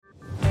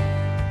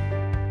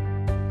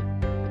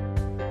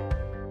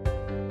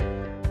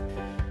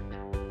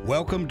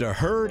Welcome to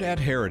Heard at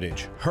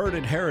Heritage. Heard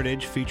at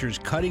Heritage features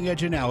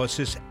cutting-edge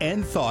analysis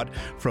and thought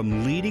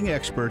from leading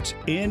experts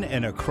in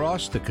and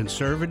across the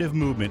conservative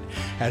movement,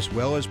 as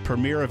well as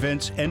premier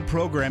events and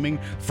programming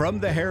from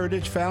the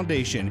Heritage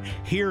Foundation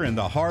here in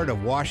the heart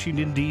of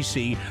Washington,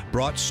 D.C.,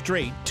 brought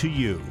straight to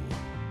you.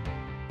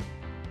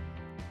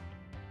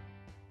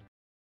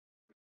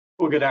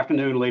 Well, good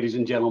afternoon, ladies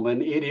and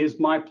gentlemen. It is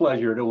my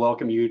pleasure to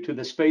welcome you to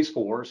the Space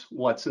Force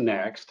What's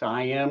Next.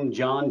 I am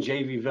John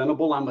J.V.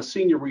 Venable. I'm a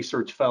senior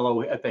research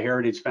fellow at the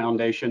Heritage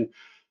Foundation,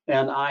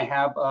 and I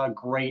have a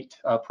great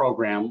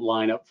program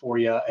lineup for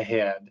you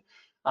ahead.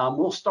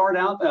 We'll start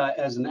out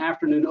as an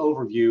afternoon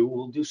overview.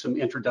 We'll do some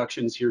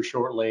introductions here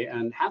shortly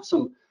and have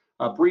some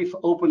brief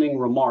opening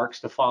remarks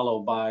to follow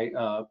by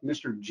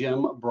Mr.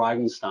 Jim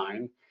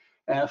Bridenstine.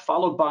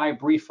 Followed by a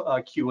brief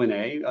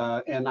Q&A,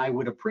 and I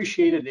would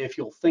appreciate it if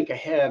you'll think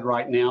ahead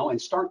right now and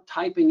start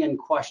typing in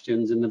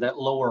questions into that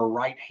lower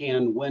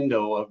right-hand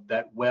window of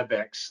that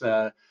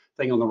WebEx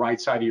thing on the right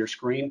side of your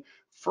screen.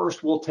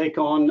 First, we'll take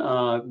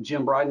on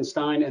Jim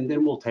Bridenstine, and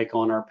then we'll take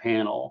on our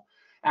panel.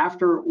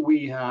 After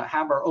we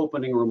have our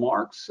opening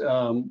remarks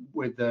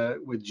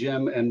with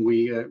Jim and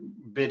we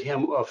bid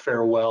him a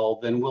farewell,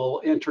 then we'll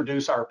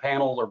introduce our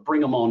panel or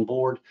bring them on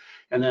board,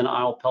 and then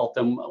I'll pelt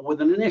them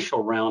with an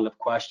initial round of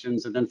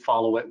questions and then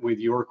follow it with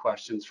your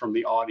questions from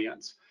the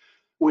audience.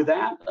 With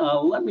that,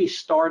 let me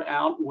start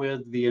out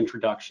with the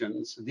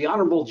introductions. The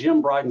Honorable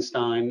Jim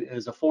Bridenstine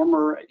is a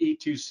former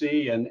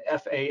E-2C and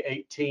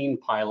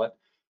FA-18 pilot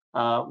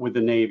with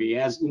the Navy. He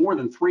has more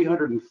than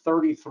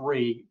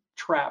 333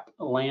 trap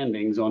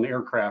landings on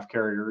aircraft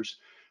carriers.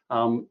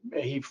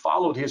 He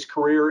followed his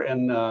career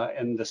in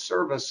the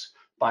service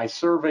by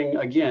serving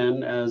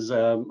again as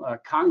a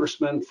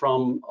congressman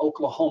from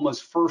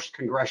Oklahoma's 1st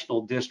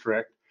Congressional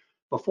District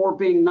before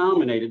being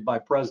nominated by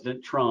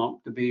President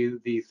Trump to be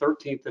the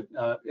 13th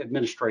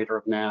administrator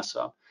of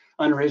NASA.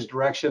 Under his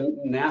direction,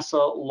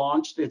 NASA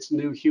launched its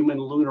new human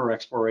lunar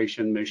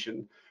exploration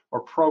mission or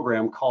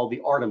program called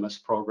the Artemis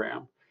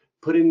program,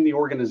 putting the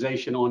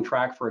organization on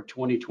track for a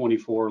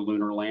 2024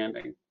 lunar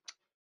landing.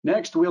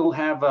 Next, we'll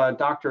have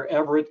Dr.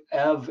 Everett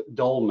Ev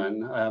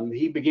Dolman.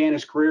 He began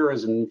his career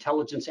as an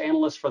intelligence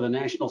analyst for the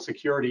National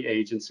Security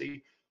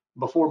Agency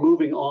before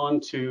moving on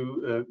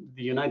to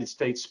the United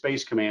States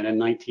Space Command in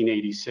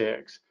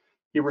 1986.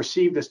 He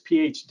received his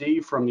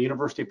PhD from the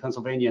University of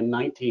Pennsylvania in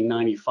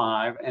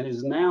 1995 and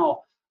is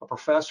now a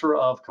professor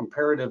of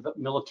comparative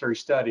military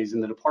studies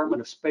in the Department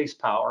of Space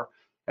Power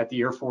at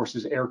the Air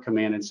Force's Air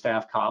Command and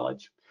Staff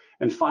College.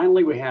 And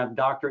finally, we have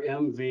Dr.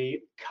 M.V.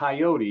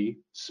 Coyote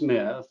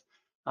Smith.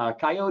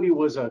 Coyote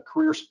was a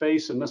career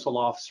space and missile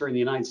officer in the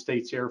United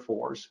States Air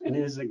Force and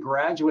is a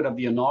graduate of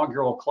the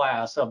inaugural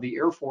class of the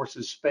Air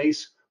Force's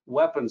Space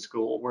Weapons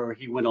School, where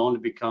he went on to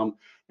become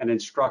an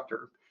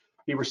instructor.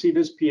 He received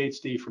his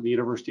PhD from the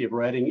University of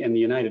Reading in the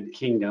United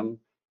Kingdom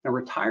and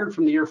retired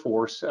from the Air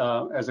Force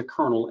as a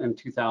colonel in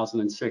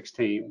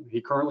 2016.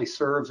 He currently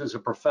serves as a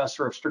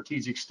professor of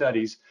strategic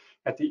studies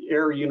at the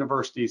Air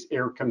University's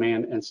Air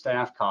Command and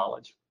Staff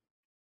College.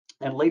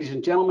 And ladies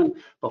and gentlemen,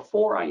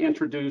 before I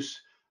introduce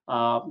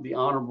the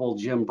Honorable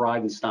Jim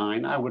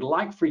Bridenstine, I would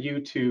like for you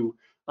to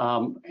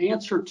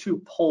answer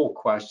 2 poll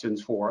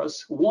questions for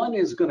us. One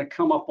is going to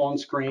come up on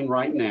screen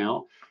right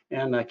now.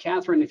 And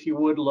Catherine, if you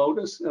would load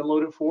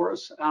it for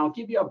us. I'll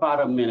give you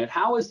about a minute.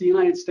 How is the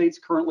United States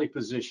currently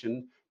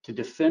positioned to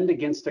defend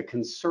against a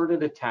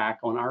concerted attack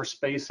on our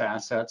space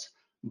assets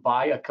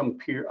by a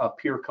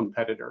peer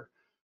competitor?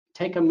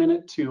 Take a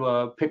minute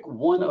to pick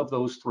one of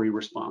those 3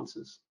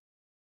 responses.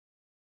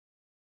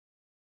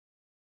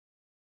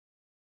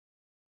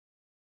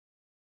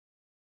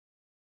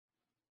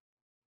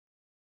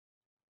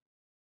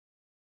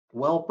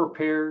 Well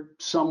prepared,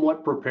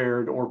 somewhat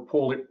prepared, or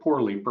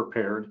poorly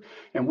prepared.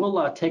 And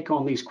we'll take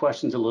on these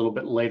questions a little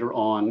bit later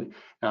on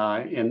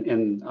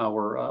in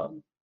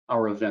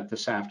our event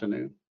this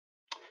afternoon.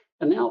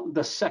 And now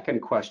the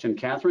second question,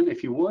 Catherine,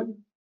 if you would.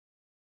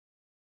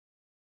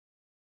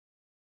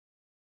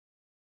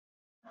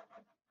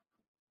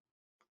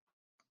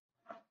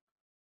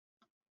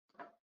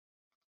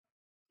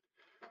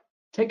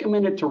 Take a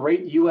minute to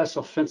rate U.S.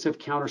 offensive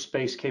counter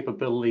space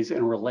capabilities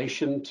in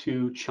relation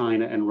to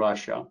China and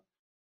Russia.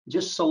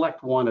 Just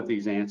select one of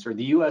these answers.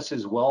 The U.S.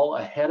 is well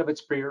ahead of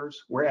its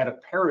peers. We're at a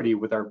parity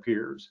with our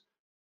peers.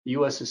 The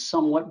U.S. is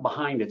somewhat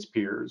behind its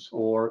peers,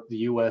 or the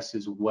U.S.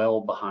 is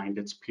well behind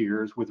its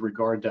peers with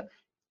regard to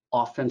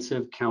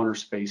offensive counter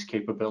space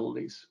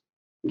capabilities.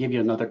 I'll give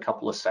you another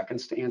couple of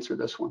seconds to answer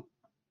this one.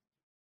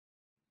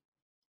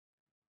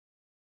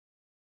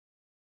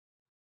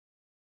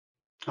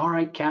 All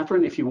right,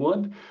 Catherine, if you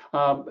would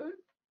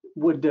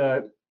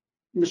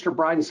Mr.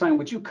 Bridenstine,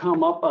 would you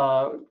come up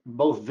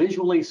both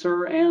visually,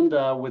 sir, and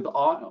with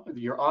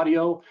your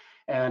audio?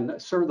 And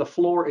sir, the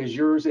floor is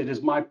yours. It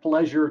is my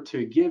pleasure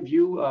to give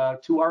you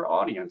to our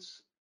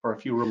audience for a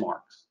few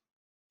remarks.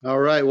 All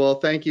right, well,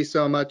 thank you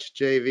so much,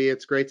 JV.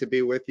 It's great to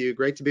be with you.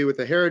 Great to be with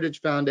the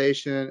Heritage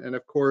Foundation and,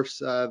 of course,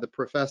 the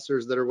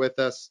professors that are with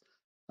us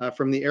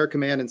from the Air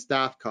Command and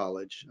Staff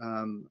College.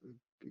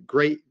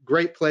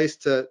 great place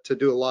to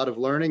do a lot of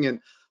learning. And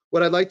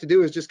what I'd like to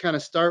do is just kind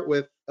of start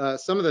with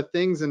some of the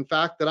things, in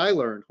fact, that I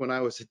learned when I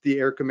was at the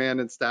Air Command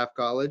and Staff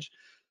College,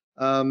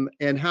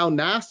 and how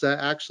NASA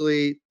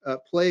actually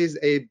plays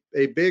a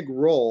big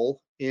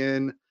role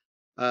in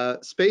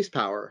space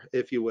power,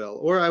 if you will,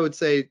 or I would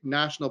say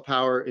national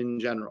power in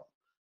general.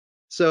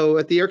 So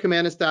at the Air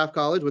Command and Staff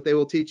College, what they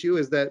will teach you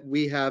is that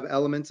we have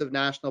elements of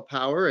national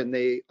power, and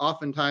they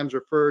oftentimes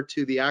refer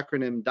to the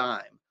acronym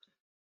DIME: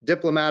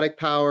 diplomatic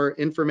power,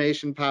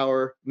 information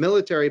power,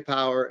 military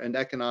power, and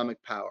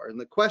economic power. And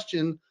the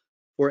question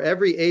for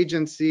every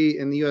agency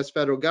in the US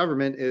federal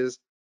government is,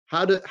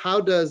 how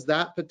does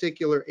that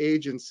particular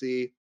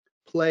agency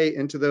play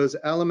into those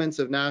elements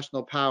of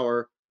national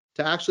power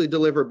to actually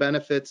deliver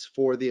benefits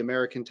for the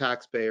American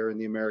taxpayer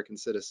and the American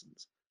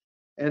citizens?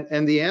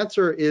 And the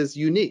answer is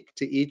unique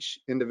to each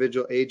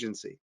individual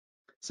agency.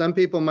 Some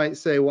people might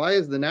say, why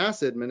is the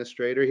NASA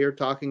administrator here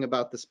talking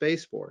about the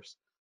Space Force?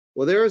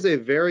 Well, there is a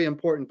very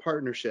important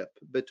partnership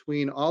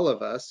between all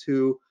of us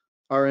who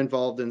are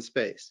involved in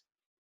space.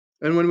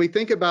 And when we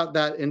think about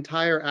that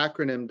entire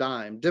acronym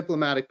DIME,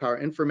 diplomatic power,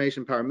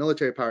 information power,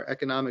 military power,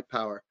 economic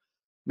power,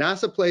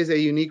 NASA plays a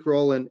unique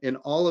role in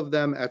all of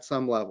them at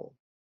some level.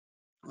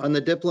 On the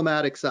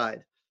diplomatic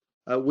side,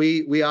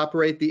 we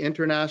operate the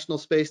International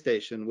Space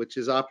Station, which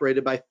is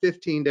operated by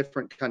 15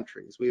 different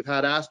countries. We've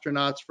had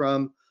astronauts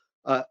from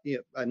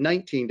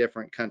 19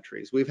 different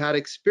countries. We've had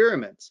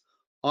experiments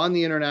on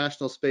the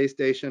International Space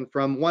Station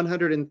from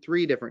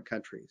 103 different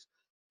countries.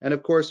 And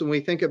of course, when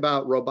we think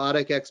about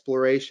robotic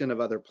exploration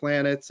of other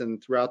planets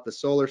and throughout the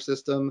solar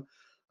system,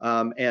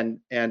 and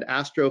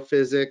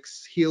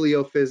astrophysics,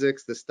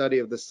 heliophysics, the study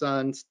of the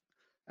sun,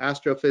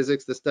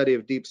 astrophysics, the study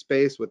of deep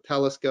space with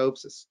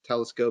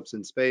telescopes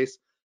in space,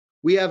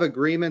 we have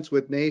agreements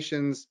with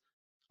nations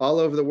all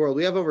over the world.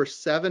 We have over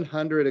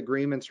 700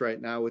 agreements right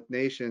now with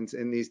nations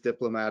in these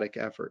diplomatic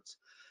efforts.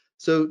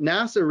 So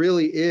NASA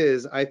really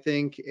is, I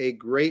think, a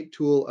great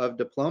tool of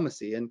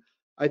diplomacy. And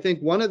I think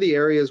one of the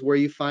areas where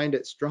you find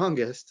it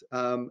strongest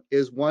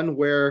is one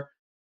where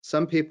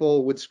some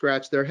people would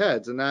scratch their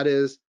heads, and that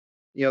is,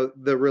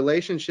 the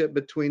relationship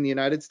between the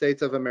United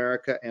States of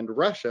America and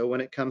Russia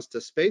when it comes to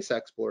space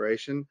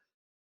exploration,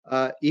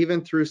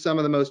 even through some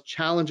of the most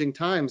challenging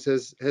times,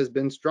 has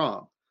been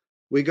strong.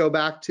 We go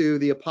back to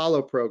the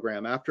Apollo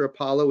program. After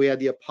Apollo, we had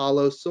the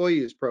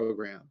Apollo-Soyuz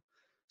program.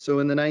 So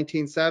in the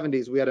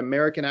 1970s, we had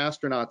American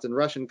astronauts and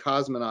Russian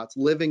cosmonauts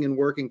living and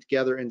working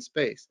together in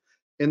space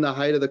in the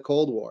height of the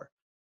Cold War.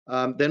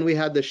 Then we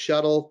had the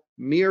Shuttle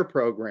Mir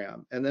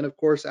program. And then, of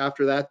course,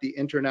 after that, the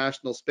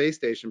International Space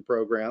Station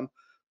program,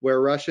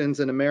 where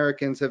Russians and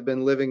Americans have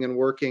been living and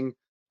working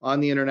on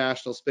the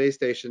International Space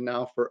Station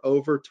now for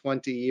over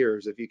 20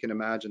 years, if you can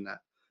imagine that.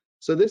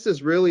 So this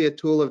is really a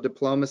tool of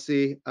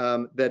diplomacy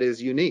that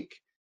is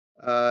unique.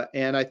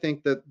 And I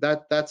think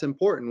that's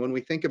important when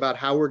we think about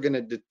how we're going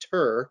to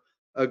deter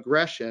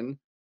aggression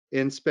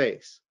in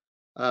space.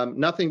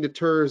 Nothing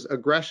deters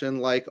aggression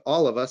like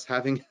all of us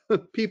having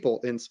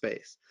people in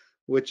space,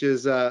 which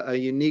is a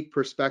unique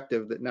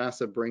perspective that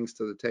NASA brings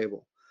to the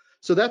table.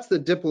 So that's the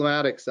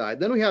diplomatic side.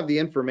 Then we have the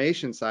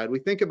information side. We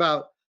think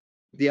about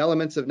the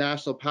elements of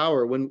national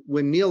power. When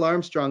Neil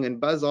Armstrong and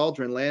Buzz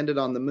Aldrin landed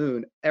on the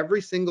moon, every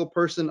single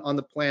person on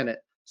the planet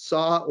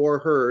saw or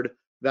heard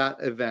that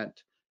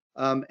event.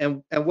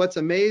 And what's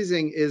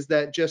amazing is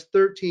that just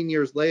 13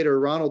 years later,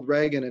 Ronald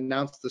Reagan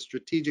announced the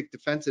Strategic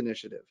Defense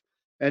Initiative,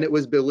 and it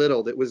was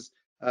belittled. It was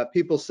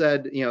people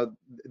said,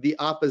 the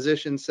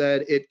opposition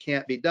said it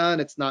can't be done.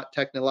 It's not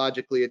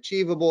technologically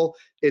achievable.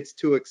 It's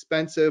too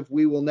expensive.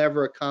 We will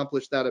never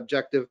accomplish that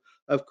objective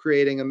of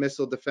creating a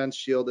missile defense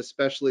shield,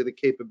 especially the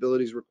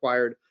capabilities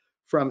required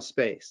from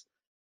space.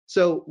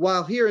 So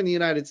while here in the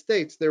United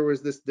States, there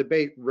was this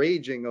debate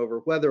raging over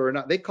whether or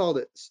not, they called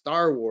it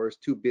Star Wars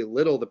to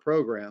belittle the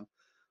program.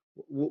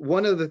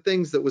 One of the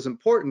things that was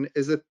important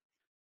is that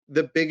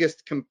the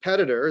biggest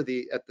competitor,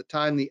 at the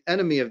time, the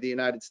enemy of the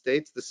United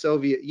States, the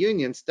Soviet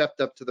Union,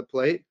 stepped up to the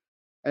plate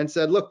and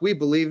said, look, we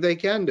believe they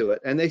can do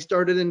it. And they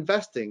started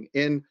investing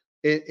in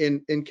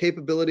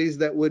capabilities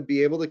that would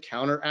be able to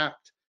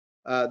counteract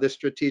the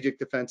Strategic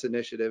Defense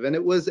Initiative. And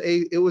it was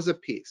a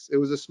piece. It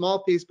was a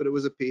small piece, but it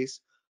was a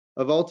piece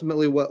of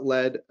ultimately what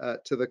led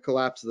to the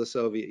collapse of the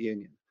Soviet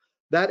Union.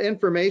 That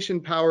information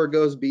power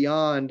goes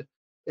beyond,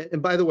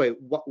 and by the way,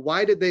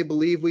 why did they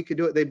believe we could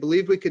do it? They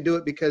believed we could do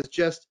it because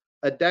just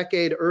a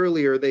decade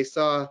earlier, they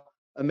saw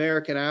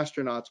American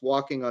astronauts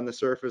walking on the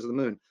surface of the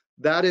moon.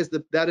 That is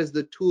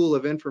the tool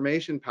of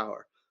information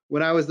power.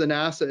 When I was the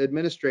NASA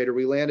administrator,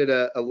 we landed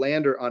a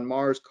lander on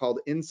Mars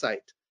called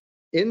InSight.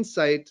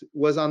 InSight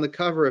was on the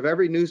cover of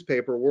every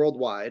newspaper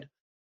worldwide.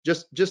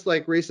 Just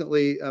like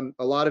recently,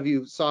 a lot of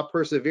you saw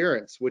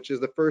Perseverance, which is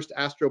the first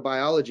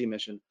astrobiology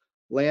mission,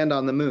 land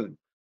on the moon.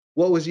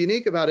 What was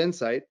unique about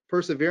InSight,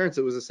 Perseverance,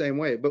 it was the same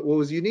way, but what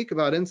was unique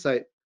about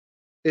InSight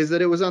is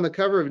that it was on the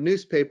cover of a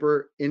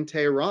newspaper in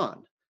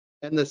Tehran,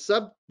 and the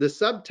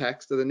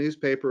subtext of the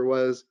newspaper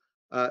was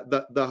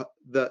the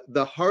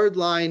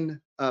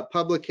hardline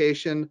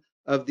publication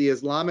of the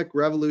Islamic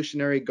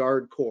Revolutionary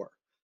Guard Corps.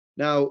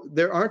 Now,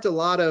 there aren't a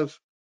lot of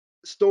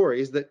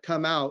stories that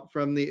come out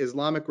from the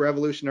Islamic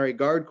Revolutionary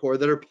Guard Corps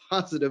that are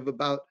positive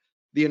about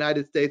the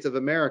United States of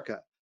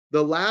America.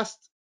 The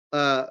last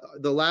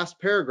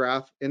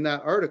paragraph in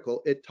that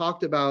article, it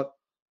talked about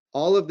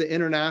all of the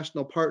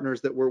international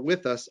partners that were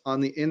with us on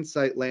the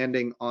InSight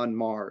landing on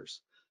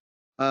Mars.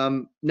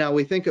 Now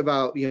we think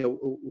about,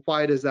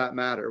 why does that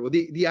matter? Well,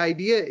 the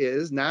idea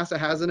is NASA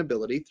has an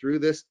ability through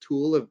this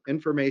tool of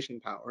information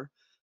power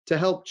to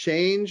help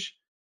change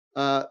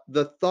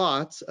the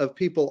thoughts of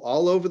people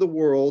all over the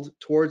world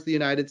towards the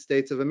United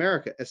States of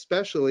America,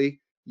 especially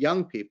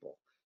young people.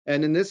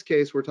 And in this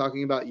case, we're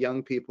talking about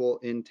young people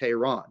in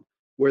Tehran,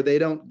 where they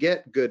don't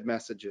get good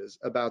messages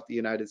about the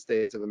United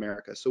States of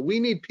America. So we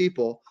need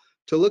people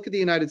to look at the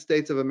United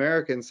States of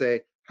America and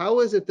say, how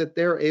is it that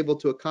they're able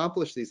to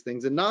accomplish these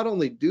things, and not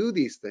only do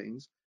these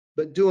things,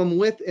 but do them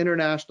with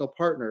international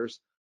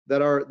partners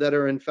that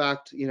are in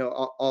fact,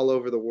 all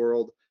over the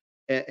world?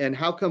 And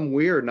how come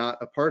we're not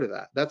a part of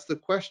that? That's the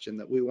question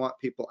that we want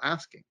people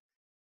asking,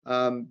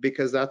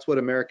 because that's what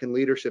American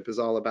leadership is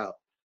all about.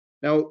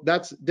 Now,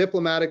 that's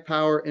diplomatic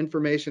power,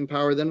 information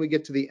power. Then we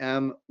get to the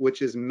M,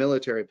 which is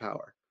military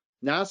power.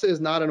 NASA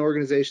is not an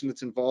organization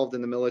that's involved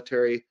in the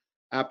military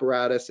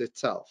apparatus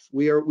itself.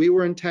 We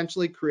were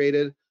intentionally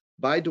created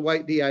by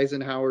Dwight D.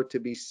 Eisenhower to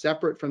be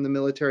separate from the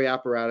military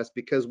apparatus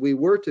because we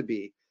were to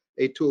be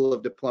a tool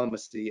of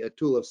diplomacy, a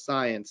tool of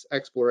science,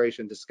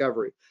 exploration,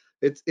 discovery.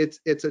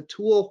 It's a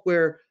tool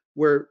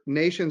where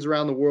nations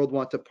around the world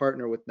want to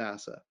partner with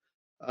NASA.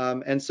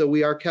 And so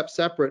we are kept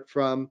separate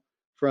from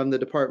the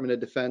Department of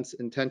Defense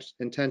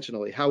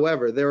intentionally.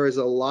 However, there is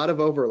a lot of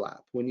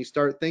overlap when you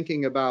start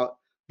thinking about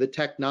the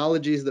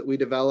technologies that we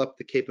develop,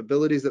 the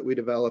capabilities that we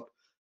develop,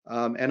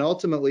 and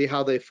ultimately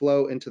how they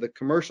flow into the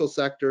commercial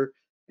sector.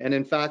 And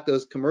in fact,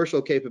 those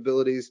commercial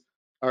capabilities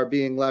are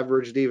being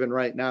leveraged even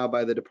right now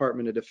by the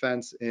Department of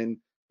Defense in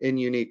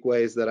unique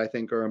ways that I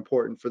think are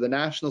important for the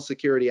national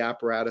security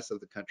apparatus of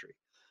the country.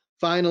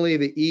 Finally,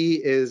 the E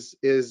is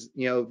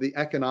the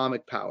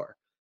economic power.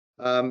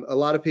 A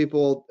lot of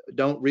people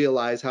don't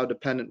realize how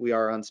dependent we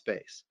are on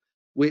space.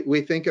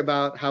 We think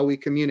about how we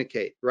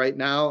communicate. Right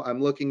now, I'm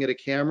looking at a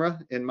camera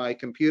in my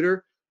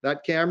computer.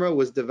 That camera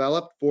was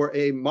developed for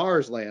a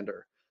Mars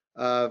lander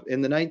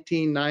in the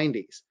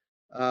 1990s.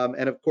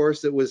 And of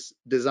course, it was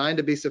designed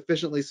to be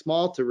sufficiently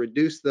small to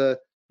reduce the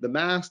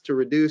mass, to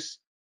reduce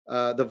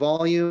the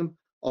volume,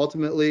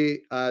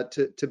 ultimately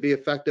to be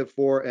effective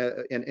for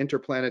an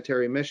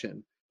interplanetary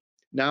mission.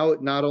 Now,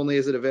 not only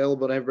is it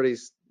available in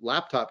everybody's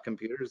laptop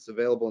computers, it's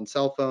available in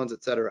cell phones,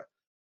 etc.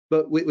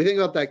 But we think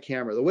about that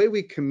camera, the way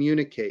we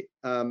communicate.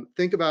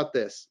 Think about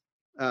this.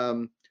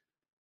 We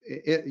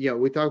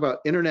talk about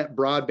internet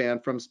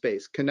broadband from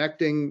space,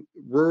 connecting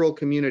rural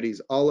communities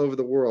all over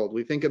the world.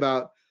 We think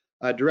about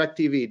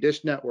DirecTV,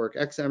 Dish Network,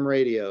 XM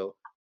Radio.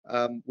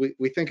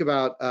 We think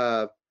about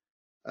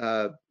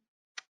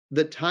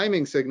the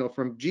timing signal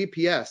from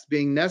GPS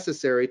being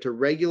necessary to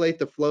regulate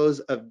the flows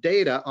of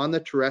data on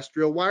the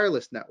terrestrial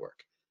wireless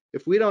network.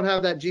 If we don't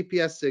have that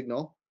GPS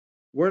signal,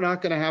 we're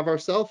not going to have our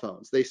cell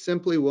phones. They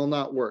simply will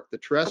not work. The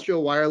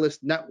terrestrial wireless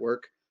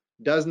network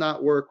does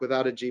not work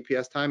without a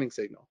GPS timing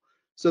signal.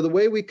 So the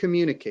way we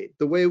communicate,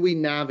 the way we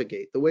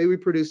navigate, the way we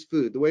produce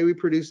food, the way we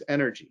produce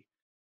energy,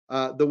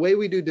 the way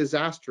we do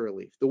disaster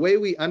relief, the way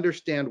we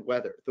understand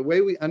weather, the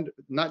way we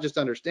not just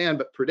understand,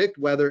 but predict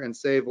weather and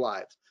save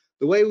lives,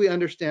 the way we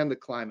understand the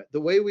climate,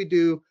 the way we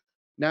do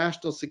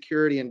national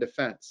security and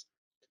defense.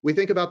 We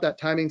think about that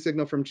timing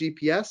signal from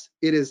GPS.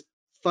 It is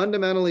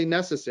fundamentally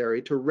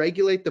necessary to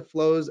regulate the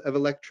flows of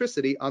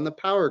electricity on the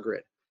power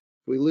grid.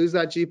 If we lose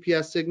that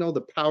GPS signal,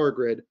 the power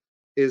grid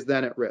is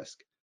then at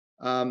risk.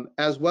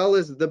 As well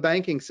as the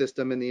banking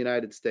system in the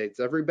United States.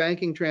 Every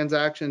banking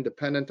transaction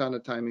dependent on a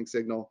timing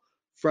signal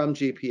from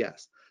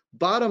GPS.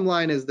 Bottom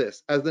line is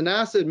this: as the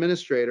NASA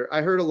administrator,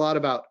 I heard a lot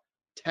about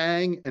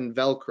Tang and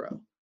Velcro.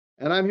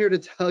 And I'm here to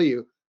tell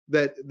you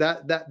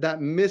that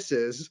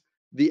misses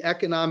the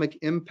economic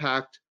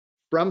impact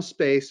from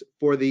space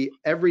for the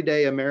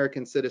everyday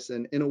American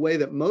citizen in a way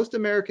that most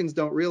Americans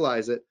don't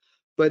realize it.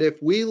 But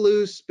if we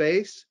lose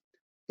space,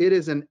 it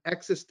is an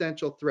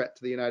existential threat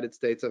to the United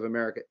States of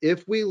America.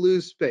 If we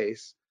lose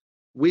space,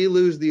 we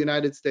lose the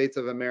United States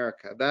of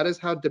America. That is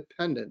how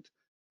dependent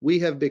we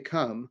have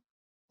become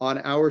on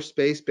our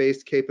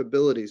space-based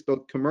capabilities,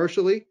 both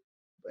commercially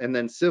and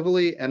then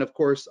civilly, and of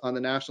course on the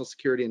national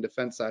security and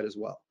defense side as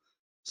well.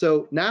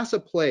 So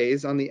NASA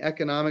plays on the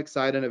economic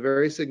side in a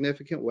very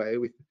significant way.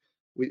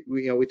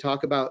 We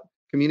talk about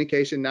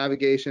communication,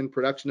 navigation,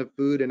 production of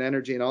food and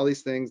energy and all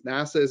these things.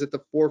 NASA is at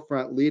the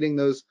forefront leading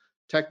those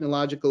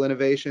technological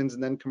innovations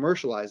and then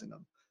commercializing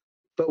them.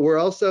 But we're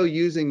also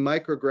using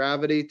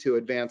microgravity to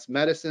advance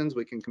medicines.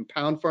 We can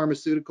compound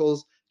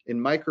pharmaceuticals in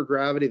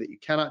microgravity that you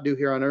cannot do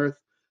here on Earth.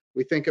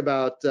 We think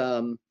about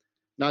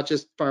not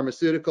just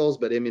pharmaceuticals,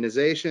 but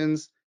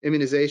immunizations,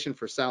 immunization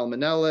for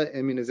salmonella,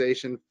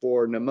 immunization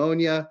for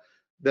pneumonia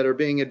that are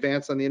being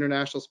advanced on the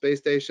International Space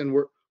Station.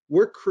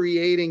 We're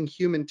creating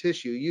human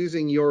tissue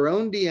using your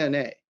own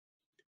DNA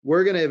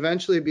we're going to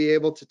eventually be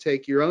able to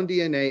take your own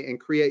DNA and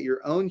create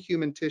your own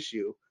human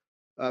tissue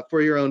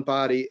for your own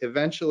body,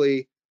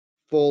 eventually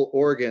full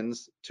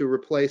organs to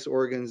replace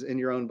organs in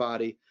your own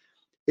body.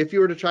 If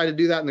you were to try to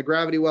do that in the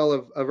gravity well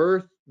of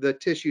Earth, the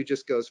tissue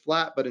just goes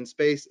flat, but in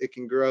space, it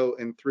can grow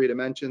in 3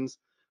 dimensions,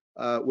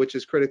 which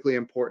is critically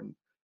important.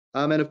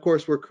 And of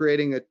course, we're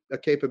creating a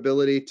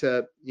capability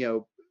to,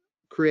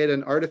 create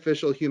an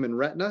artificial human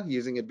retina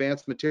using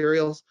advanced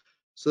materials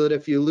so that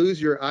if you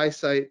lose your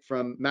eyesight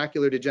from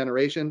macular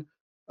degeneration,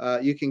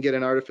 you can get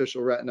an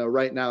artificial retina.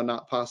 Right now,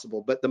 not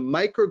possible. But the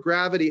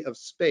microgravity of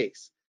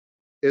space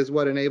is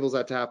what enables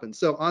that to happen.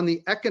 So on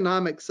the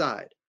economic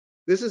side,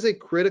 this is a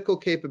critical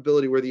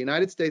capability where the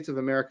United States of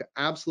America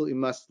absolutely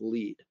must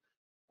lead.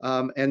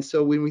 And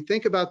so when we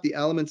think about the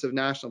elements of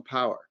national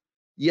power,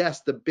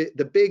 yes,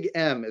 the big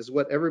M is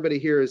what everybody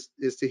here is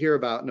to hear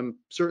about, and I'm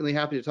certainly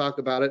happy to talk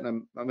about it.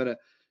 And I'm gonna,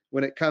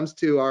 when it comes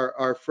to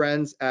our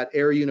friends at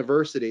Air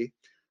University,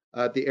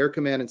 the Air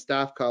Command and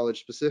Staff College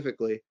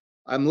specifically,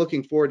 I'm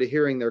looking forward to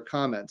hearing their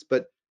comments.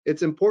 But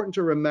it's important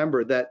to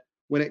remember that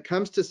when it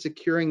comes to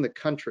securing the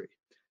country,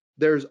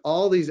 there's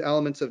all these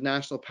elements of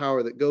national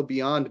power that go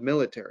beyond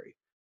military,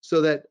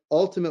 so that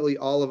ultimately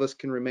all of us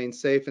can remain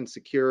safe and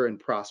secure and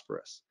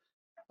prosperous.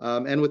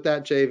 And with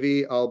that,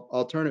 JV,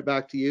 I'll turn it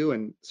back to you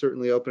and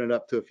certainly open it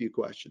up to a few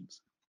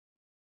questions.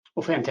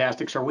 Well,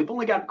 fantastic, sir. We've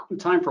only got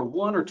time for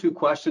 1 or 2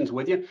 questions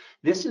with you.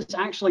 This is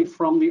actually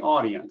from the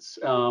audience,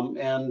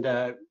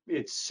 and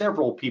it's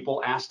several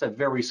people asked a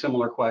very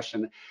similar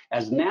question.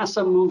 As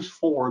NASA moves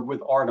forward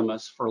with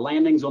Artemis for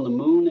landings on the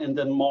moon and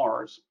then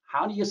Mars,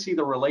 how do you see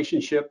the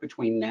relationship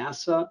between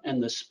NASA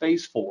and the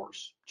Space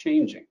Force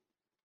changing?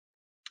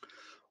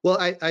 Well,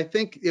 I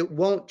think it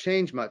won't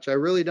change much. I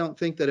really don't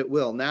think that it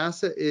will.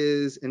 NASA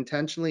is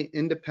intentionally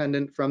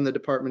independent from the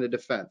Department of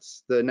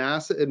Defense. The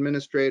NASA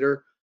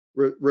administrator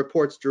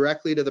reports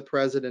directly to the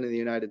President of the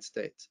United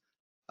States,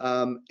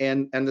 and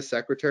the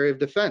Secretary of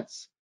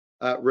Defense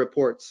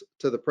reports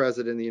to the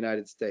President of the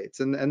United States.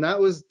 And that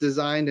was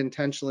designed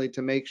intentionally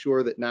to make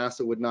sure that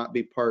NASA would not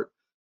be part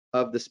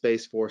of the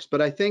Space Force.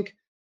 But I think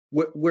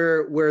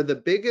where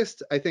the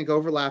biggest, I think,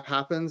 overlap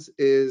happens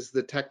is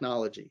the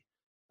technology.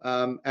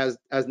 As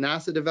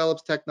NASA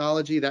develops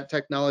technology, that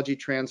technology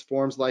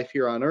transforms life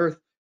here on Earth,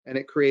 and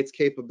it creates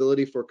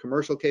capability for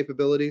commercial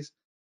capabilities.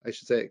 I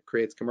should say it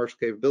creates commercial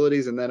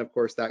capabilities, and then of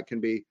course that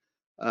can be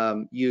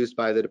used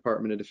by the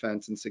Department of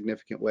Defense in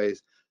significant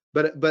ways.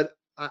 But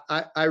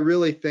I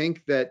really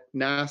think that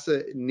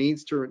NASA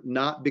needs to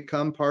not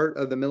become part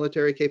of the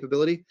military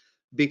capability,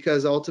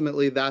 because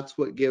ultimately that's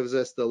what gives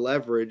us the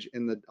leverage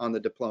on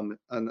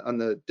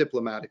the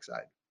diplomatic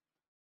side.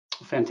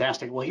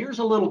 Fantastic. Well, here's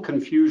a little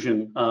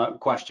confusion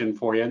question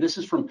for you. This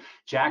is from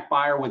Jack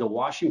Beyer with the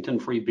Washington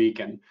Free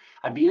Beacon.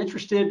 I'd be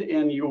interested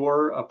in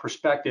your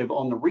perspective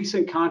on the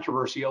recent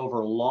controversy over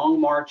Long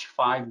March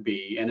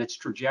 5B and its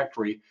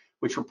trajectory,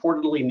 which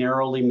reportedly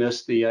narrowly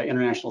missed the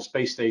International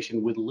Space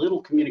Station with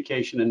little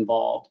communication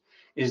involved.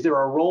 Is there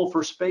a role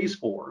for Space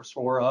Force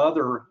or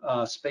other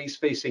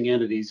space-facing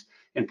entities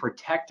in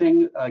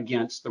protecting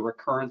against the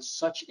recurrence of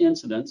such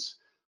incidents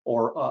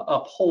or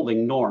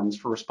upholding norms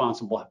for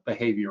responsible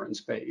behavior in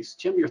space?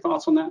 Jim, your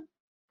thoughts on that?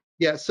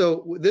 Yeah,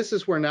 so this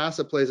is where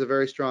NASA plays a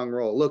very strong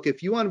role. Look,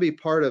 if you want to be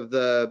part of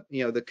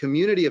the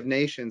community of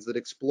nations that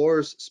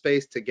explores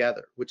space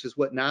together, which is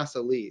what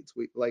NASA leads,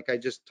 like I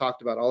just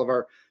talked about, all of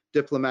our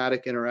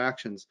diplomatic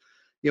interactions.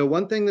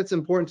 One thing that's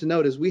important to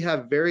note is we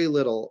have very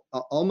little,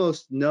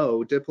 almost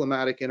no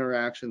diplomatic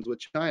interactions with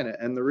China,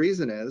 and the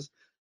reason is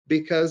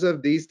because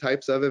of these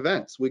types of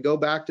events. We go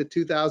back to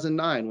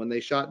 2009 when they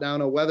shot down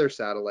a weather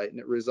satellite, and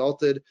it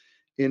resulted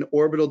in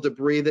orbital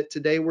debris that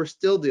today we're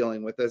still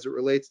dealing with as it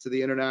relates to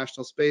the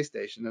International Space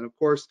Station. And of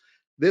course,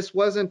 this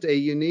wasn't a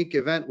unique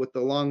event with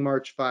the Long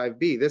March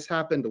 5B. This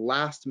happened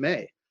last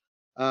May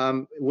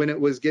when it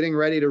was getting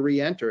ready to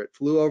re-enter. It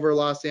flew over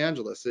Los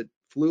Angeles. It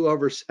flew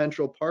over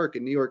Central Park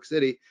in New York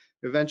City,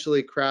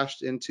 eventually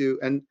crashed into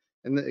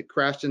it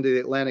crashed into the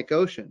Atlantic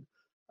Ocean.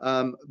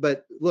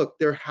 But look,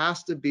 there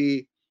has to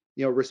be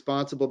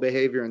responsible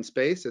behavior in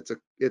space.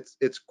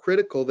 It's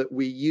critical that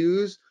we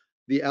use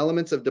the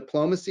elements of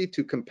diplomacy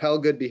to compel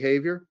good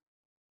behavior.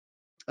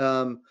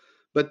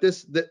 But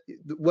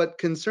what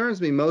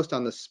concerns me most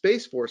on the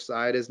Space Force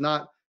side is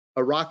not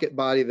a rocket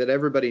body that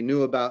everybody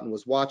knew about and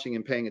was watching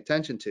and paying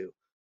attention to.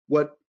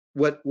 What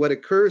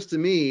occurs to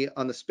me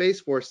on the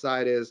Space Force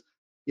side is,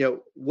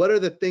 what are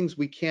the things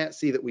we can't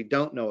see that we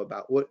don't know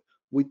about? What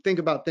we think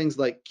about things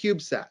like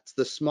CubeSats.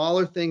 The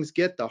smaller things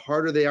get, the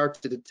harder they are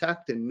to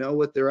detect and know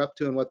what they're up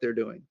to and what they're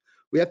doing.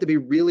 We have to be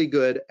really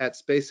good at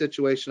space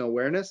situational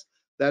awareness.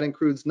 That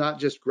includes not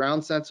just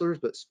ground sensors,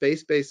 but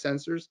space-based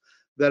sensors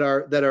that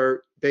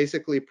are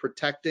basically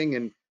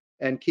protecting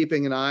and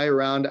keeping an eye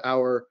around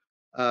our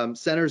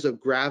centers of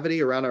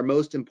gravity, around our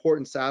most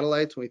important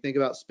satellites. When we think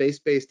about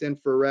space-based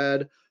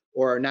infrared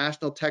or our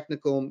National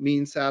Technical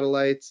Mean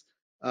satellites,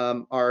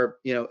 our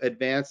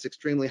advanced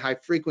extremely high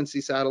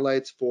frequency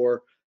satellites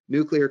for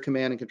nuclear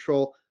command and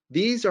control.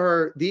 These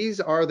are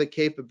the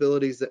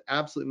capabilities that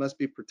absolutely must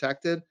be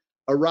protected.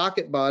 A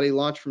rocket body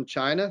launched from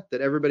China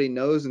that everybody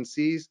knows and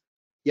sees,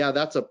 yeah,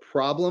 that's a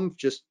problem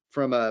just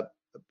from a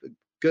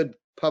good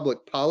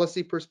public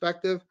policy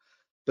perspective,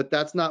 but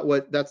that's not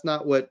what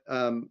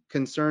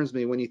concerns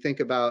me when you think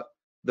about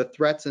the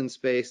threats in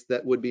space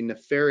that would be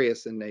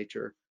nefarious in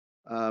nature.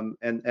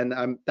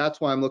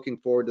 That's why I'm looking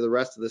forward to the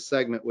rest of the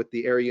segment with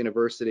the Air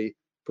University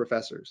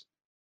professors.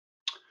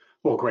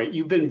 Well, great.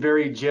 You've been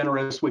very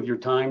generous with your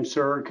time,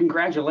 sir.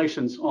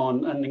 Congratulations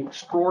on an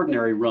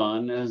extraordinary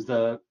run as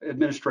the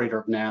administrator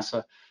of NASA.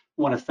 I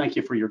want to thank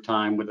you for your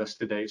time with us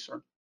today,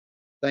 sir.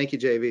 Thank you,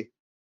 JV.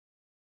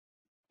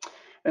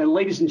 And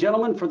ladies and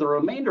gentlemen, for the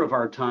remainder of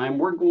our time,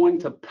 we're going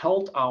to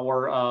pelt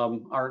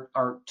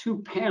our two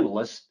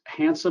panelists,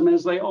 handsome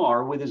as they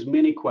are, with as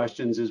many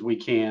questions as we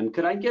can.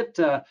 Could I get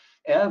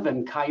Ev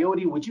and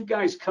Coyote, would you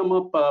guys come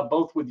up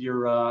both with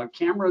your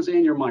cameras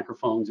and your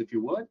microphones, if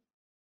you would?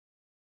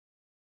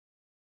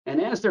 And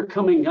as they're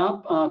coming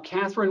up,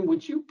 Catherine,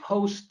 would you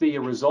post the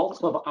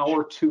results of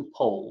our two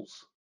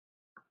polls?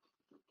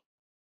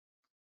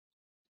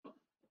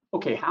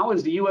 Okay, how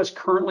is the U.S.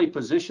 currently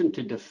positioned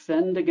to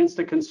defend against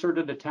a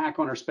concerted attack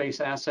on our space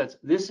assets?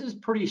 This is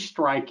pretty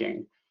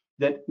striking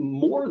that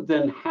more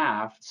than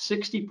half,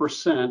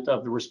 60%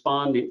 of the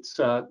respondents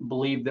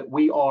believe that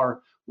we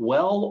are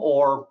well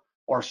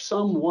or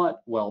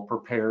somewhat well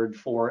prepared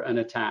for an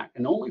attack,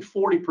 and only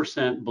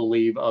 40%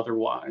 believe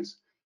otherwise.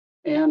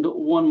 And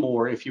one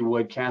more, if you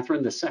would,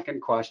 Catherine, the second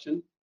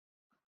question.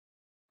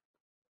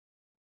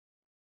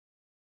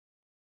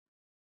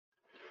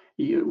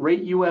 You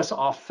rate U.S.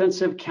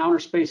 offensive counter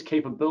space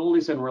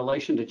capabilities in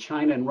relation to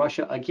China and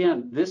Russia.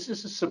 Again, this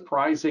is a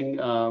surprising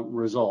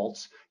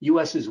results.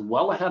 U.S. is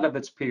well ahead of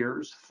its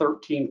peers,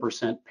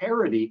 13%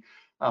 parity,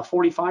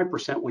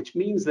 45%, which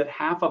means that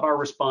half of our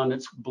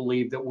respondents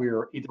believe that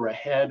we're either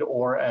ahead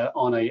or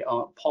on a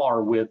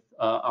par with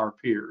our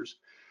peers.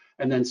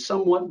 And then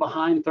somewhat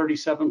behind,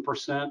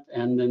 37%,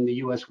 and then the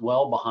U.S.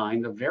 well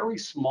behind, a very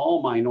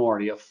small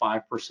minority of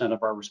 5%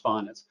 of our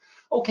respondents.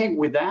 Okay,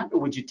 with that,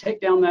 would you take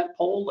down that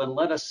poll and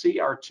let us see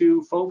our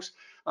two folks?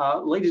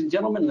 Ladies and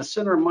gentlemen, in the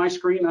center of my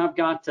screen, I've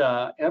got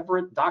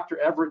Dr.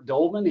 Everett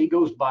Dolman. He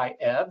goes by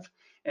Ev,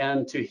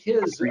 and to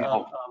his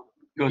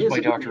goes by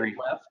Dr.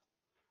 left,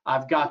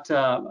 I've got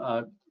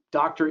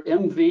Dr.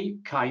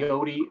 MV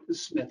Coyote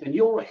Smith, and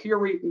you'll hear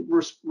me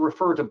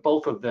refer to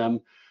both of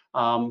them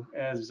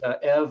as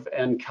Ev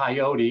and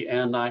Coyote,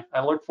 and I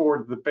look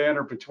forward to the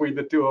banner between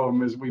the two of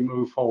them as we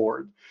move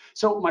forward.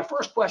 So my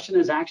first question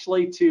is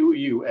actually to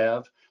you,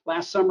 Ev.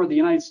 Last summer, the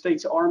United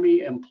States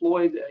Army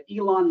employed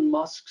Elon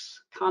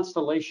Musk's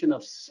constellation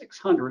of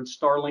 600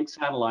 Starlink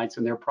satellites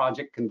in their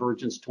Project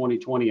Convergence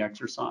 2020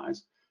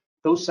 exercise.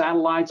 Those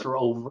satellites are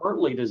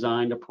overtly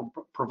designed to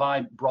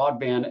provide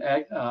broadband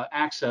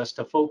access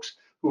to folks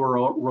who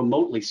are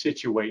remotely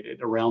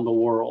situated around the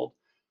world.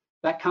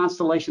 That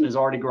constellation has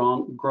already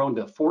grown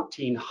to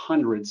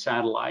 1,400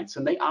 satellites,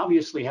 and they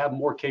obviously have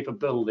more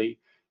capability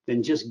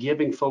than just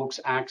giving folks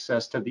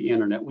access to the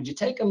internet. Would you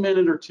take a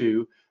minute or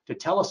two to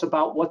tell us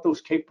about what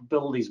those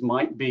capabilities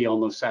might be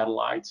on those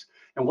satellites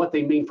and what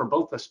they mean for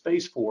both the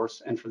Space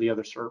Force and for the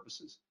other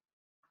services?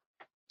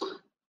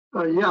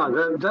 Yeah,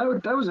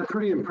 that was a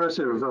pretty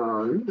impressive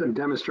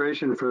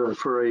demonstration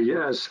for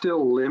a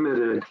still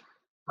limited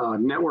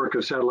network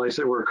of satellites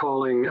that we're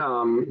calling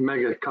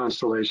mega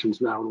constellations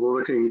now. We're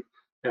looking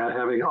at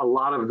having a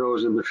lot of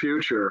those in the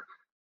future,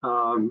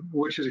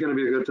 which is going to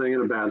be a good thing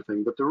and a bad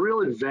thing. But the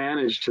real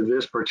advantage to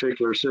this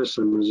particular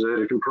system is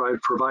that it can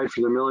provide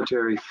for the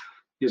military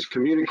is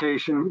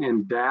communication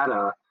and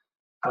data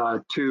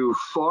to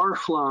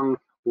far-flung,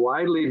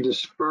 widely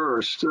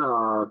dispersed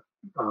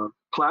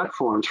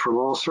platforms from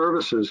all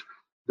services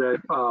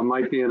that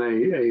might be in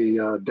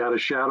a data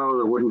shadow,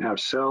 that wouldn't have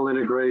cell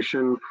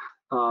integration,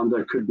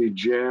 that could be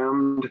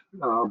jammed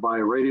by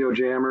radio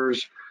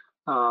jammers,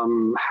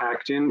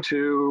 hacked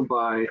into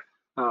by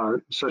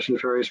such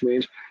nefarious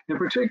means, and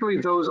particularly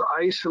those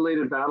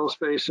isolated battle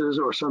spaces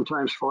or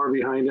sometimes far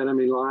behind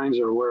enemy lines,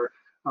 or where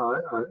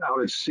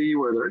out at sea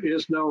where there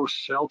is no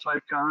cell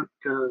type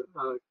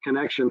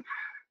connection.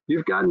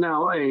 You've got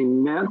now a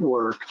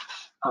network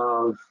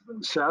of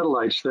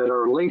satellites that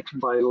are linked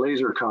by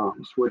laser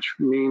comms, which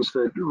means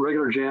that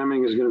regular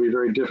jamming is going to be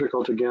very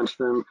difficult against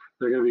them.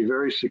 They're going to be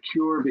very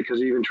secure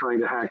because even trying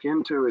to hack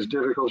into is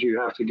difficult.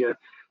 You have to get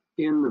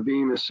in the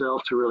beam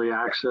itself to really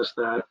access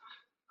that.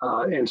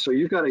 And so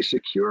you've got a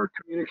secure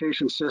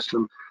communication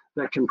system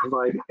that can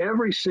provide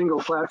every single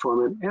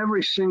platform and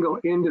every single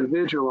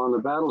individual on the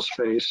battle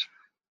space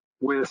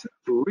with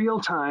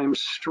real-time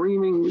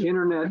streaming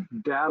internet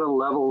data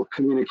level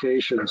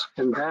communications.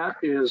 And that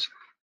is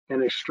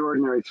an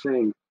extraordinary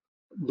thing.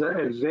 The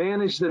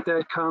advantage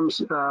that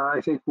comes, I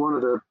think one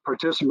of the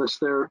participants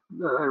there,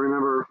 I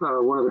remember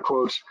one of the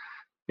quotes,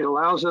 it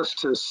allows us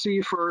to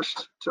see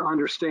first, to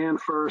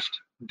understand first,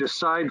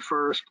 decide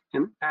first,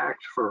 and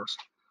act first.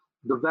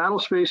 The battle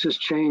space is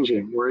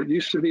changing. Where it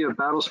used to be a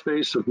battle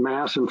space of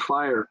mass and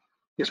fire,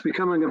 it's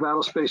becoming a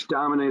battle space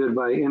dominated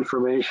by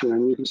information.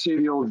 And you can see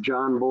the old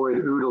John Boyd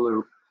OODA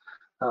loop.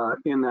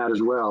 in that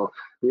as well.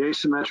 The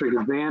asymmetric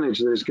advantage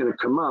that is going to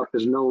come up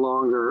is no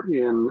longer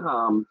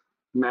in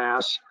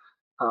mass,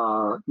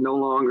 no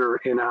longer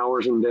in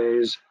hours and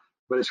days,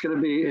 but it's going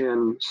to be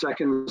in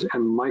seconds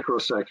and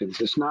microseconds.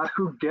 It's not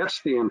who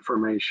gets the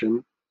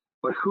information,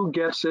 but who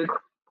gets it,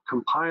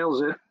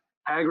 compiles it,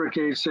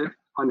 aggregates it,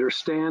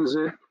 understands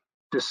it,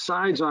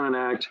 decides on an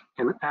act,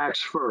 and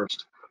acts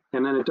first.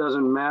 And then it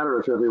doesn't matter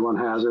if everyone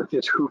has it,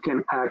 it's who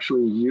can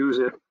actually use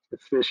it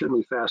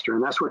efficiently faster.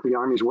 And that's what the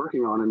Army's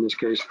working on in this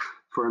case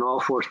for an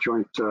all-force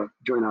joint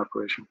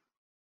operation.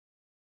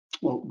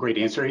 Well, great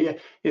answer. Yeah,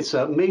 it's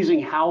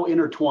amazing how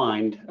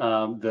intertwined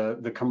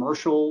the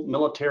commercial,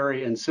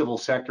 military, and civil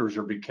sectors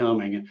are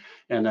becoming.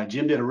 And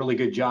Jim did a really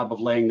good job of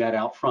laying that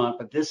out front,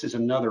 but this is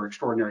another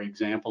extraordinary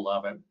example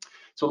of it.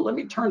 So let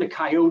me turn to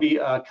Coyote.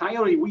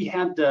 Coyote, we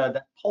had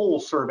that poll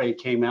survey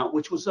came out,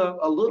 which was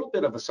a little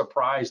bit of a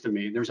surprise to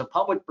me. There's a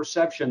public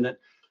perception that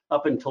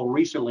up until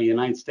recently, the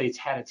United States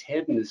had its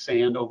head in the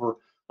sand over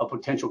a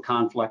potential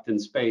conflict in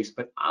space.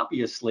 But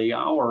obviously,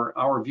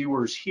 our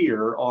viewers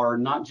here are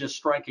not just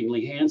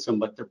strikingly handsome,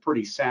 but they're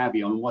pretty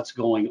savvy on what's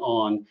going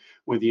on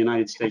with the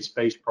United States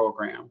space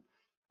program.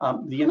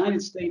 The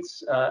United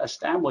States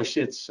established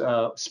its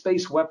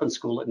Space Weapons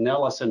School at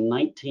Nellis in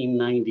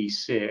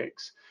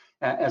 1996.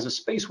 As a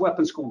Space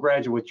Weapons School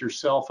graduate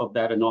yourself of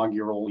that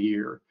inaugural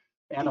year,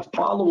 and a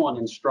follow-on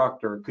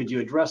instructor, could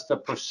you address the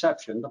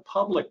perception, the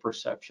public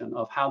perception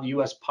of how the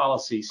U.S.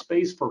 policy,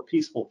 Space for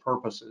Peaceful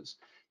Purposes,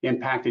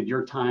 impacted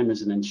your time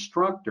as an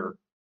instructor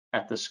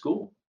at the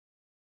school?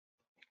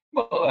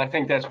 Well, I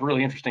think that's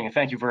really interesting, and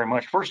thank you very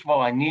much. First of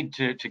all, I need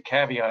to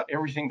caveat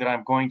everything that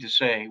I'm going to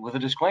say with a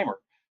disclaimer.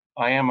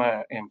 I am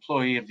an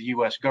employee of the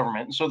U.S.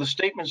 government, and so the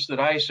statements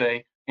that I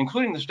say,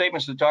 including the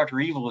statements that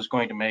Dr. Evil is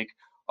going to make,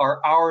 are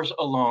ours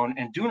alone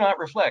and do not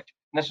reflect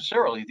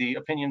necessarily the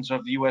opinions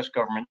of the U.S.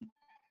 government,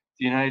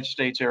 the United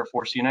States Air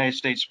Force, the United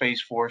States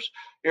Space Force,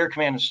 Air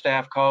Command and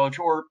Staff College,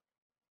 or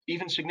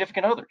even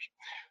significant others.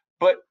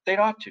 But they'd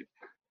ought to.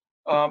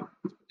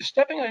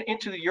 Stepping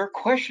into your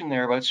question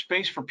there about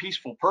Space for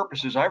Peaceful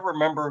Purposes, I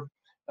remember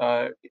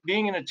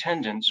being in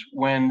attendance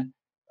when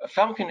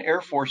Falcon Air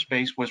Force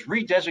Base was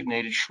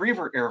redesignated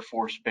Schriever Air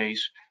Force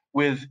Base,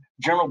 with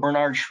General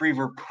Bernard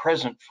Schriever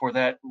present for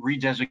that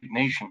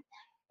redesignation.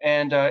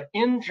 And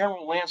in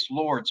General Lance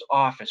Lord's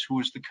office, who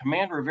was the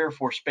commander of Air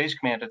Force Space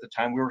Command at the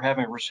time, we were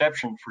having a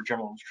reception for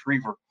General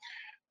Schriever.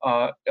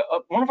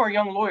 One of our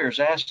young lawyers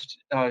asked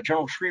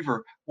General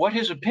Schriever what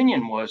his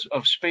opinion was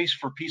of Space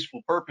for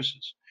Peaceful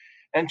Purposes.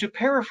 And to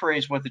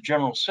paraphrase what the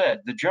general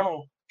said, the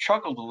general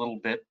chuckled a little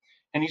bit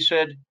and he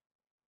said,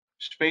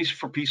 "Space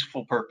for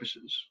Peaceful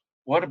Purposes.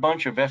 What a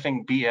bunch of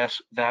effing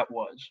BS that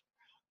was."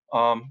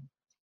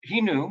 He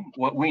knew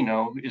what we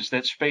know is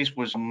that space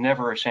was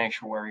never a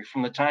sanctuary.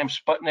 From the time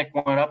Sputnik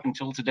went up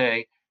until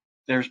today,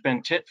 there's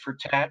been tit for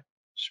tat,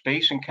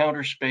 space and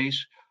counter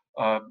space,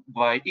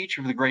 by each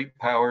of the great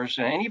powers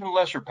and even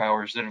lesser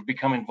powers that have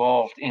become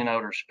involved in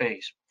outer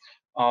space.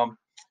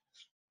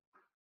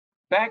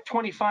 Back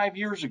 25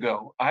 years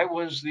ago, I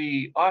was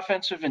the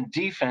offensive and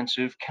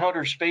defensive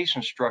counter space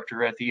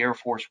instructor at the Air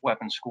Force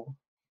Weapons School.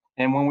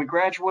 And when we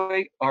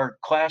graduate our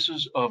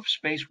classes of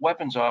space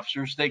weapons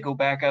officers, they go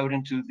back out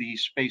into the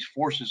space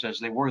forces as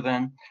they were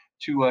then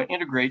to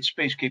integrate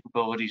space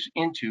capabilities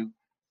into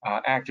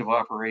active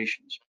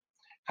operations.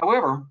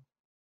 However,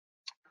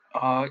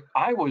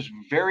 I was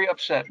very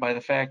upset by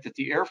the fact that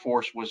the Air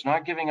Force was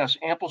not giving us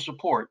ample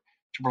support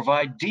to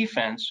provide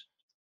defense,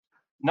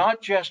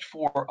 not just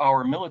for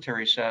our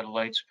military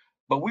satellites,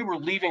 but we were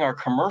leaving our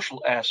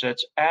commercial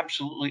assets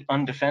absolutely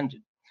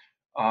undefended.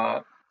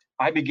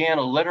 I began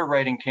a letter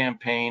writing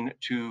campaign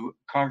to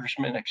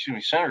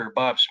Senator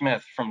Bob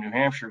Smith from New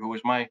Hampshire, who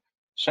was my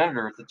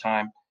senator at the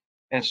time,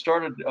 and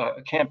started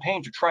a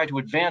campaign to try to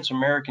advance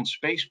American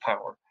space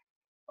power.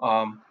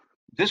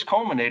 This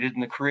culminated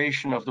in the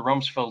creation of the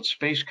Rumsfeld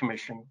Space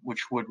Commission,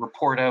 which would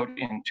report out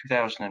in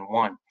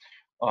 2001.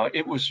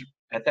 It was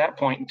at that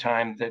point in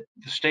time that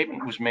the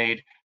statement was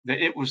made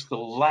that it was the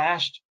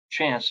last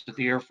chance that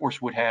the Air Force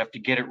would have to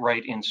get it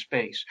right in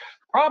space.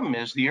 Problem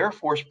is, the Air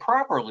Force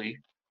properly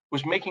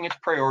was making its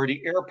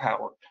priority air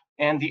power.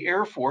 And the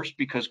Air Force,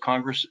 because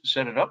Congress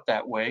set it up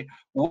that way,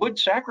 would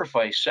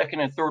sacrifice second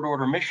and third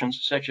order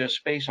missions such as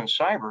space and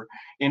cyber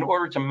in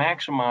order to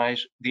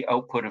maximize the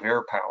output of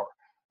air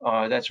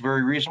power. That's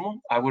very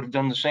reasonable. I would have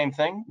done the same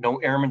thing. No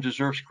airman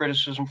deserves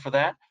criticism for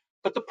that.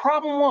 But the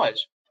problem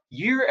was,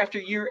 year after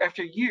year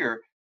after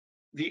year,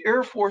 the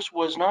Air Force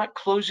was not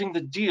closing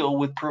the deal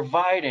with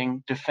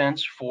providing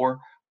defense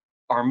for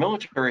our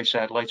military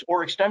satellites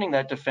or extending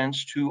that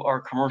defense to our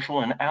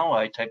commercial and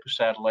allied type of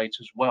satellites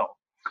as well.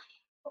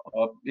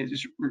 It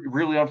is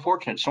really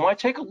unfortunate. So when I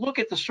take a look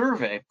at the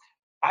survey,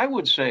 I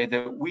would say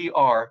that we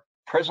are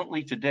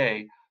presently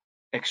today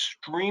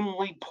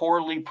extremely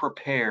poorly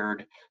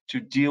prepared to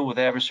deal with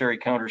adversary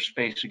counter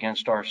space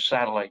against our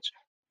satellites,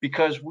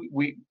 because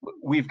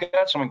we've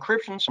got some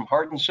encryption, some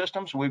hardened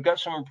systems, we've got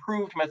some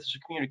improved methods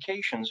of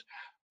communications.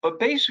 But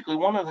basically,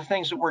 one of the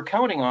things that we're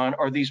counting on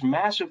are these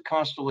massive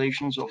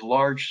constellations of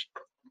large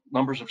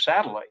numbers of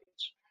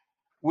satellites,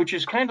 which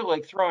is kind of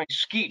like throwing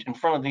skeet in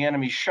front of the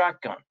enemy's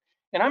shotgun.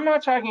 And I'm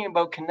not talking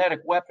about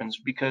kinetic weapons,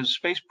 because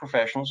space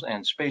professionals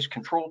and space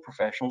control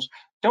professionals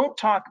don't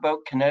talk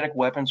about kinetic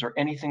weapons or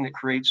anything that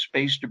creates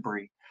space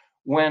debris,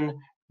 when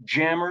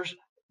jammers,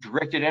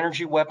 directed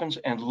energy weapons,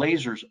 and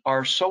lasers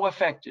are so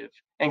effective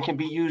and can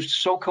be used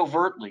so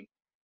covertly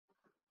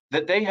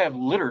that they have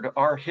littered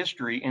our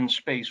history in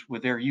space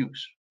with their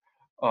use.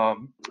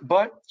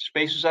 But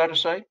space is out of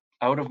sight,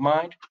 out of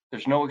mind.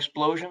 There's no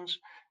explosions,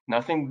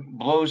 nothing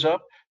blows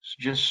up.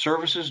 Just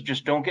services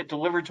just don't get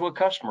delivered to a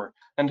customer,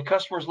 and the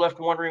customer's left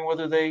wondering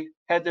whether they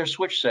had their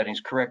switch settings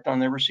correct on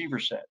their receiver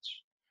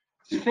sets.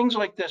 Things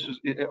like this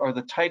are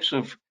the types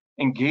of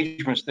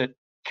engagements that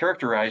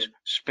characterize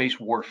space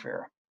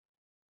warfare.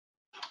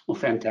 Well,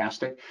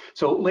 fantastic.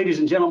 So, ladies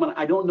and gentlemen,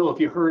 I don't know if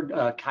you heard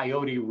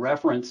Coyote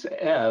reference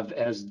Ev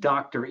as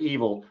Dr.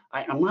 Evil.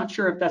 I'm not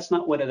sure if that's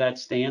not what that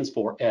stands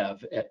for,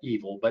 Ev,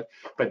 evil, but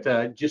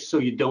just so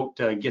you don't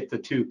get the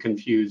two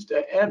confused.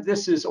 Ev,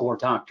 this is, or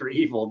Dr.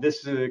 Evil,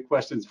 this is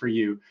questions for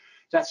you.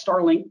 That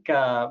Starlink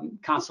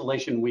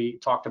constellation we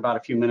talked about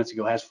a few minutes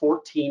ago has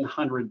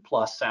 1,400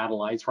 plus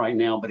satellites right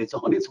now, but it's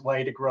on its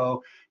way to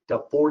grow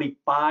to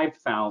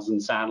 45,000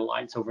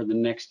 satellites over the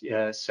next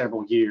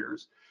several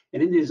years.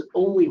 And it is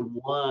only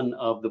one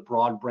of the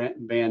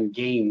broadband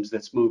games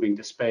that's moving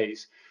to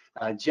space.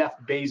 Jeff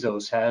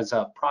Bezos has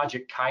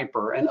Project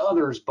Kuiper, and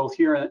others, both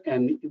here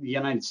in the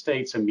United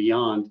States and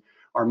beyond,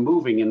 are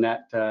moving in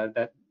that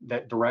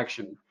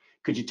direction.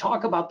 Could you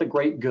talk about the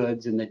great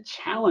goods and the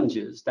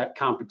challenges that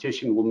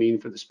competition will mean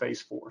for the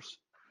Space Force?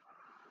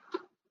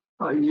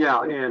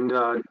 Yeah, and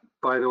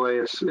by the way,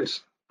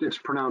 it's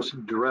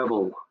pronounced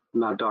Drevel,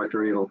 not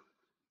Dr. Evil.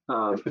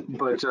 That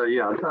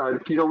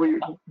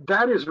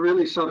is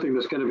really something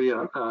that's going to be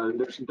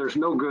there's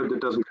no good that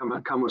doesn't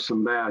come with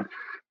some bad.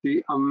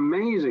 The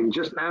amazing,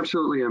 just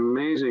absolutely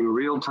amazing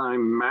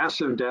real-time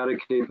massive data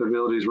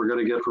capabilities we're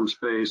going to get from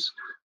space,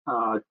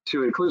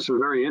 to include some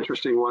very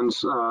interesting ones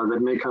that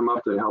may come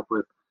up that help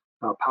with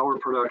power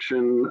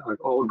production,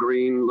 all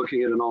green,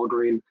 looking at an all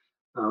green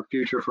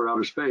future for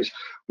outer space.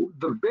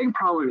 The big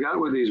problem we've got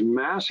with these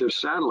massive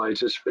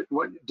satellites is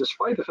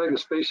despite the fact that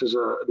space is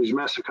these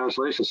massive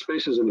constellations,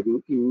 space is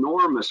an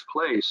enormous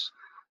place.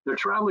 They're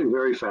traveling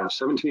very fast,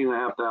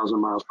 17,500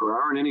 miles per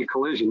hour, and any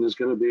collision is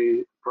going to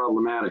be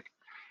problematic.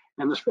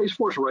 And the Space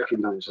Force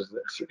recognizes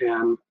this.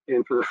 And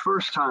for the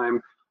first time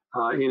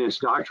in its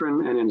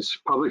doctrine and in its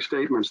public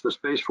statements, the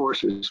Space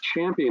Force is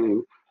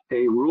championing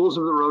a rules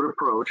of the road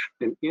approach,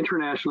 an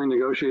internationally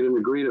negotiated and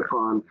agreed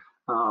upon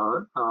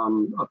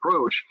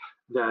approach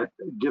that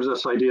gives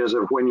us ideas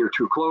of when you're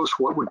too close,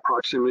 what would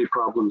proximity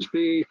problems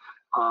be,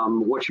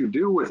 what you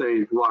do with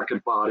a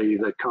rocket body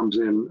that comes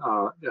in,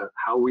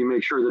 how we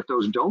make sure that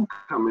those don't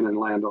come in and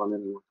land on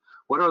anyone.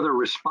 What are the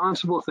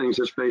responsible things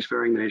that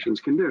spacefaring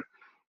nations can do?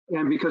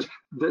 And because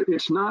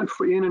it's not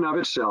in and of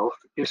itself,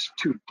 it's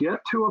to get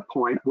to a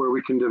point where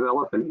we can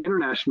develop an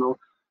international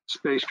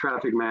space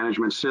traffic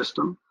management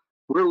system.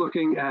 We're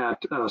looking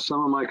at,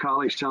 some of my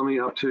colleagues tell me,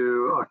 up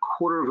to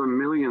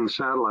 250,000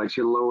 satellites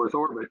in low Earth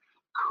orbit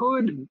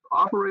could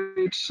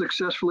operate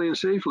successfully and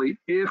safely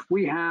if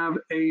we have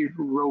a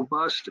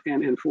robust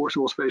and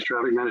enforceable space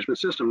traffic management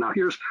system. Now,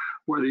 here's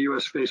where the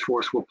U.S. Space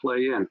Force will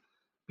play in,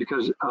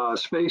 because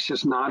space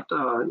is not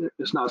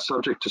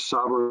subject to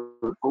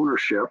sovereign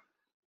ownership.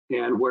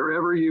 And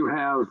wherever you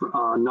have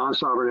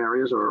non-sovereign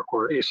areas or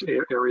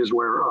areas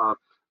where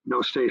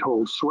no state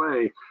holds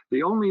sway,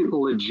 the only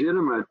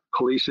legitimate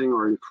policing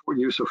or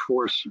use of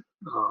force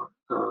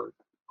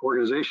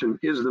organization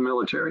is the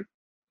military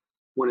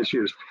when it's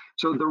used.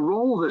 So the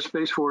role that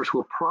Space Force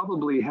will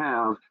probably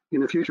have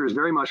in the future is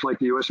very much like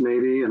the U.S.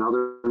 Navy and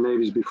other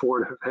navies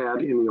before it have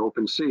had in the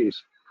open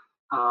seas.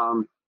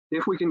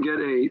 If we can get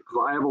a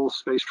viable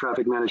space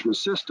traffic management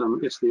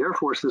system, it's the Air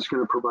Force that's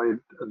going to provide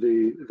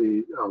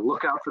the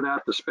lookout for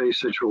that, the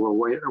space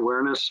situational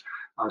awareness,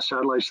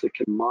 satellites that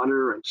can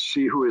monitor and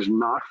see who is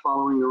not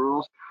following the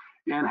rules,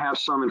 and have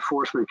some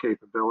enforcement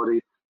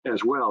capability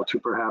as well to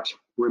perhaps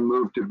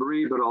remove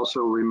debris, but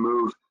also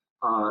remove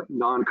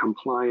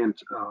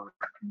non-compliant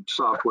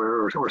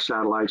software or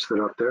satellites that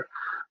are up there.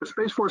 The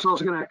Space Force is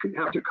also going to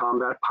have to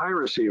combat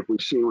piracy, if we've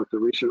seen with the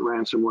recent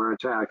ransomware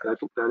attack.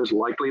 That is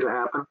likely to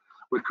happen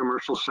with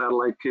commercial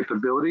satellite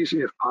capabilities,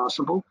 if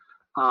possible.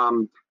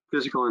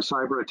 Physical and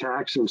cyber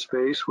attacks in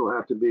space will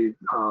have to be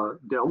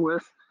dealt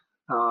with.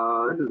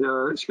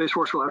 The Space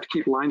Force will have to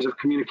keep lines of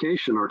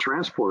communication or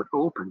transport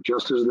open,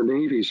 just as the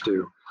navies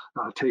do,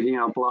 taking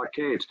out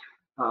blockades.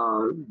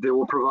 They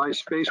will provide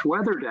space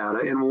weather data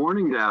and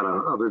warning data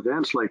of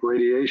events like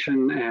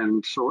radiation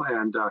and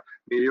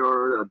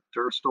meteor,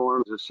 dirt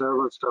storms,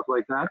 etc., stuff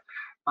like that.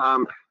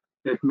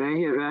 It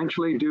may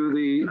eventually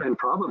do and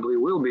probably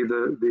will be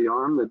the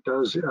arm that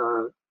does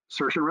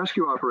search and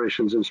rescue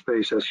operations in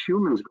space as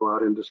humans go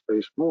out into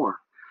space more.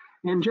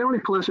 And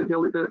generally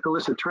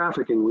illicit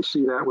trafficking, we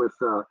see that with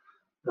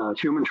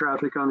human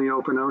traffic on the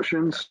open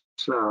oceans.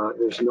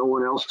 There's no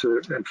one else to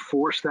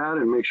enforce that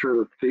and make sure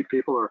that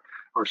people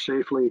are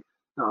safely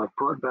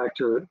brought back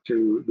to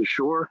the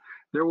shore.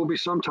 There will be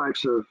some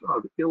types of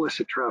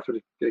illicit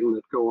trafficking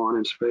that go on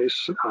in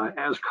space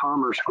as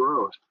commerce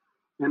grows.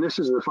 And this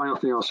is the final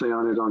thing I'll say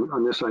on it,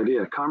 on this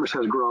idea. Commerce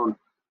has grown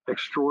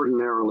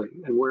extraordinarily.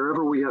 And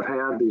wherever we have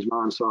had these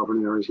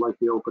non-sovereign areas, like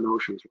the open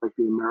oceans, like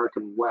the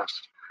American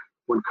West,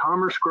 when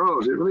commerce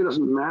grows, it really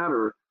doesn't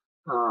matter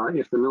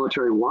if the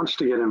military wants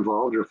to get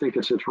involved or think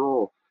it's its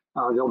role.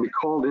 They'll be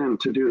called in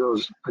to do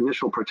those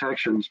initial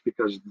protections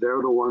because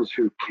they're the ones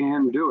who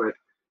can do it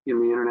in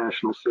the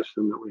international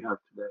system that we have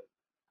today.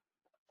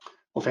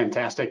 Well,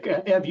 fantastic.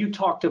 Ev, you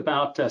talked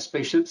about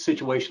space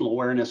situational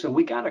awareness, and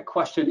we got a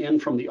question in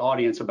from the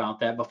audience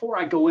about that. Before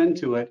I go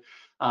into it,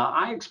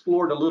 I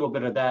explored a little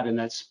bit of that in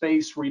that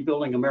Space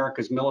Rebuilding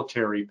America's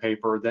Military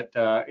paper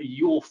that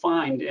you'll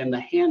find in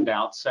the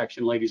handout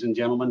section, ladies and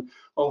gentlemen,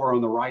 over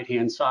on the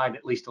right-hand side,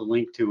 at least a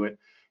link to it.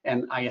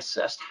 And I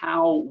assessed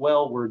how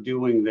well we're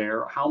doing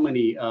there, how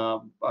many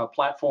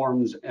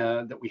platforms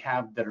that we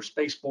have that are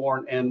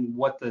spaceborne, and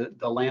what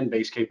the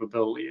land-based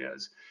capability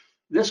is.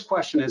 This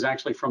question is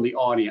actually from the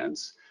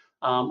audience.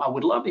 I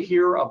would love to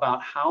hear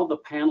about how the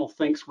panel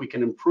thinks we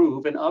can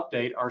improve and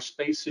update our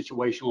space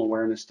situational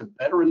awareness to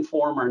better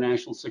inform our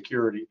national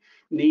security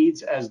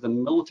needs as the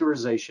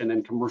militarization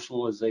and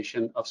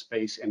commercialization of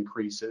space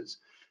increases.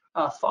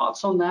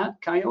 Thoughts on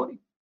that, Coyote?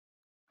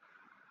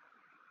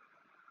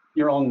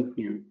 You're on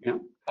mute. Yeah.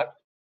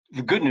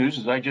 The good news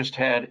is I just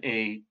had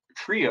a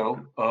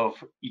trio of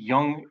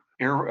young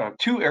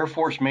two Air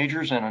Force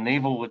majors and a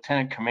naval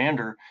lieutenant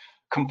commander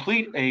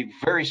complete a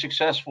very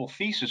successful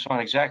thesis on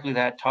exactly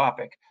that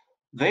topic.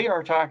 They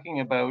are talking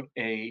about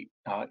a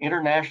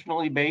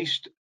internationally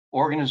based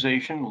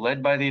organization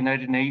led by the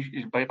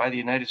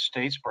United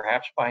States,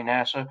 perhaps by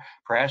NASA,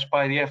 perhaps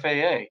by the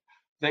FAA,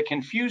 that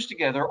can fuse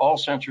together all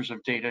sensors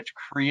of data to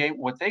create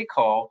what they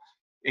call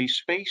a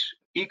space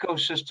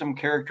ecosystem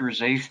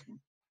characterization,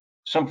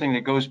 something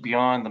that goes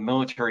beyond the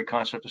military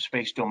concept of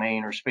space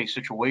domain or space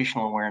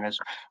situational awareness,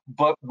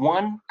 but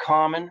one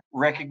common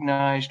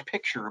recognized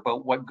picture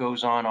about what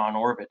goes on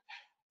orbit.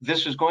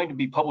 This is going to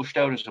be published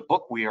out as a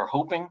book, we are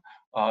hoping.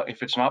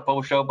 If it's not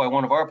published out by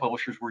one of our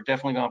publishers, we're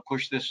definitely going to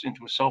push this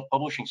into a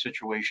self-publishing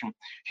situation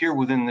here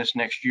within this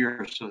next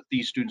year so that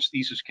these students'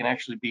 theses can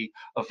actually be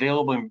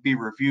available and be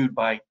reviewed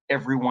by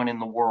everyone in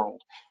the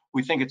world.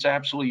 We think it's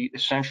absolutely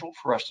essential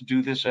for us to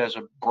do this as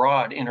a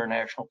broad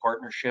international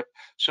partnership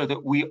so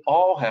that we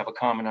all have a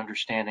common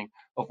understanding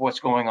of what's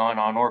going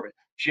on orbit,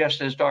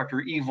 just as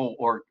Dr. Evil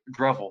or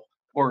Drevel,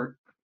 or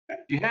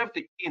you have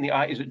the E in the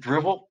I, is it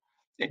Drivel?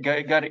 It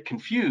got it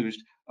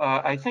confused.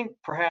 I think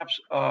perhaps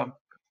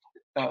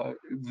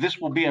this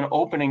will be an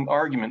opening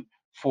argument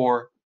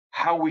for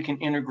how we can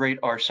integrate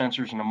our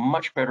sensors in a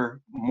much better,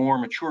 more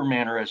mature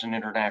manner as an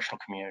international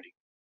community.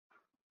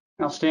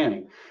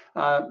 Outstanding.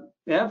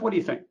 Ev, what do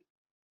you think?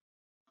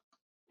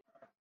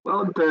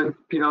 Well,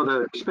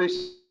 the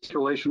space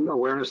situation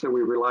awareness that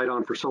we relied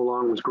on for so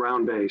long was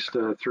ground-based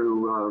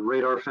through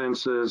radar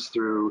fences,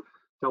 through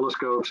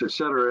telescopes, et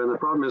cetera. And the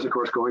problem is, of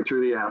course, going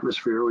through the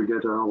atmosphere, we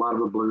get a lot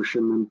of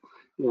ablution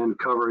and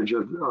coverage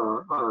of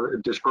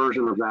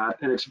dispersion of that.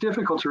 And it's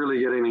difficult to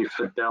really get any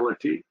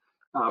fidelity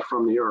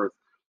from the Earth.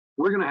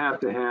 We're going to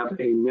have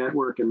a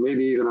network and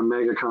maybe even a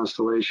mega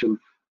constellation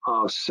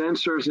of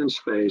sensors in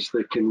space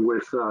that can,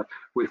 with the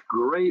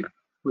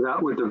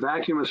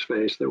vacuum of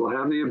space, that will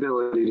have the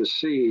ability to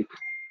see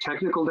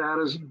technical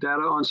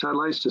data on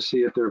satellites, to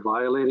see if they're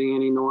violating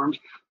any norms,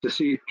 to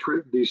see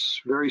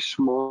these very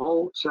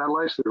small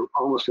satellites that are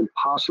almost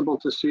impossible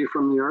to see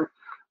from the Earth.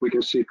 We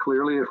can see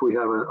clearly if we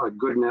have a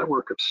good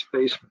network of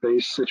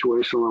space-based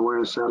situational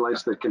awareness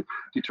satellites that can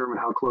determine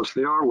how close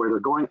they are, where they're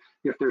going.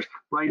 If there's,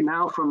 right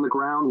now from the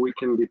ground, we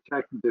can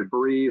detect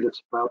debris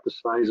that's about the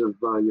size of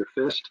your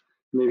fist,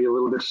 maybe a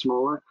little bit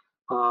smaller.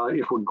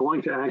 If we're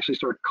going to actually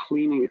start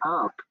cleaning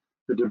up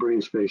the debris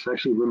in space,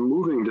 actually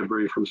removing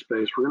debris from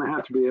space, we're going to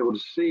have to be able to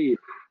see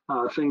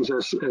things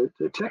as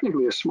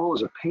technically as small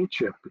as a paint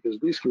chip, because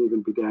these can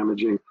even be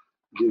damaging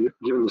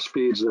given the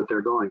speeds that they're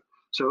going.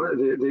 So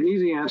the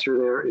easy answer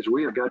there is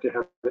we have got to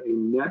have a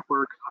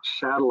network of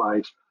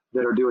satellites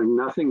that are doing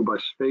nothing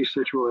but space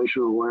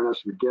situational awareness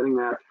and getting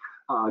that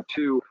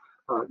to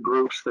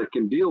groups that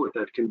can deal with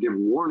that, can give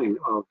warning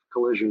of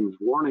collisions,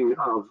 warning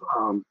of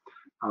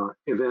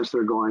events that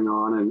are going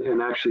on,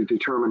 and actually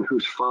determine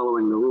who's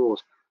following the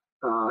rules.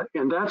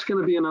 And that's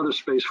going to be another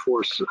Space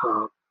Force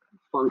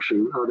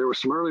function. There were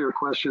some earlier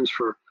questions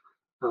for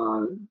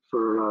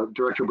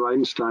Director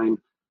Bridenstine,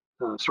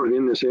 sort of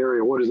in this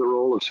area. What is the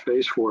role of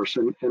Space Force?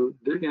 And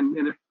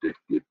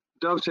it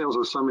dovetails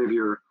with some of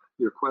your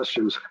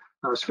questions.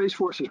 Space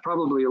Force is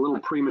probably a little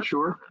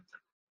premature,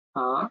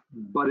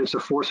 but it's a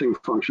forcing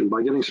function.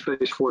 By getting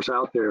Space Force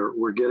out there,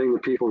 we're getting the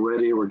people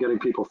ready, we're getting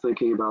people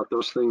thinking about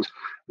those things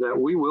that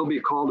we will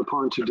be called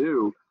upon to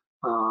do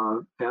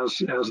as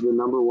the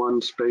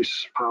 #1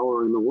 space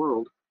power in the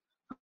world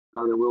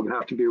that we'll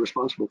have to be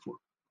responsible for.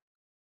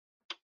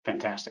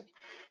 Fantastic.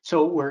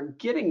 So we're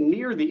getting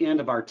near the end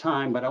of our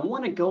time, but I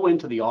want to go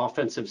into the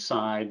offensive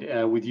side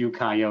with you,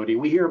 Coyote.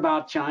 We hear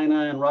about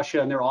China and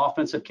Russia and their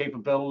offensive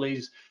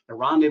capabilities, the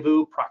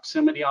rendezvous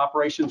proximity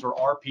operations, or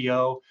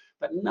RPO,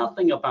 but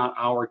nothing about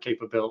our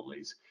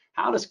capabilities.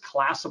 How does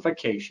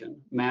classification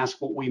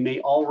mask what we may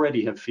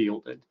already have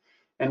fielded?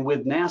 And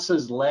with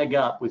NASA's leg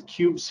up with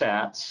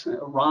CubeSats,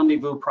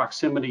 rendezvous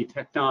proximity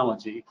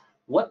technology,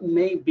 what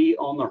may be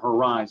on the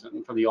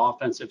horizon for the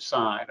offensive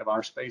side of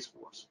our Space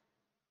Force?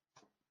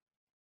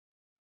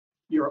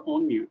 You're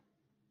on mute.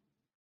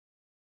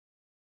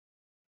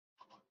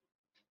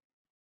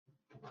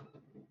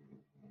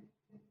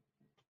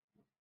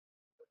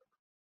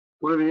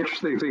 One of the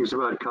interesting things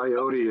about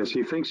Coyote is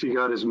he thinks he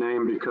got his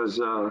name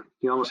because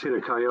he almost hit a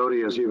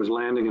coyote as he was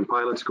landing in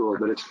pilot school,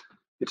 but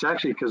it's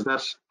actually because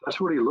that's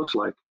what he looks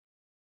like.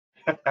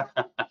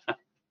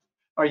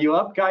 Are you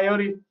up,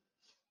 Coyote?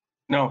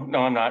 No,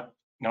 I'm not.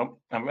 No,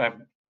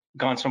 I've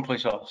gone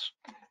someplace else.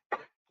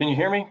 Can you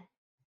hear me?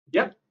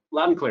 Yep,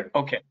 loud and clear.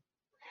 Okay.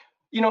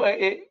 You know,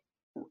 the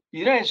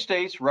United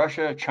States,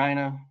 Russia,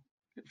 China,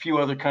 a few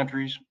other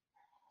countries,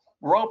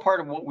 we're all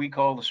part of what we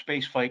call the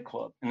Space Fight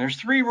Club. And there's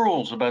 3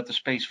 rules about the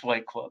Space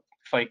Fight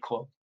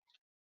Club.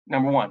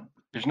 Number 1,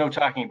 there's no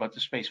talking about the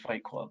Space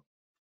Fight Club.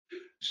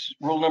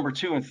 Rule number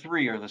 2 and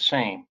 3 are the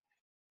same.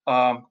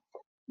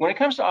 When it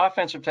comes to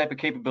offensive type of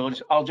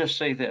capabilities, I'll just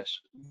say this.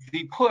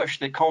 The push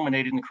that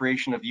culminated in the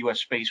creation of the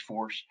U.S. Space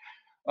Force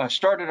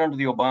started under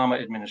the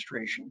Obama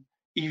administration.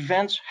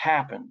 Events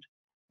happened,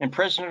 and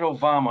President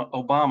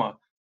Obama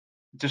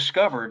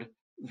discovered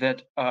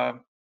that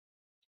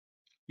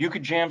you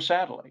could jam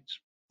satellites.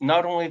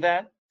 Not only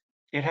that,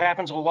 it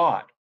happens a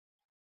lot.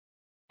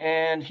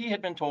 And he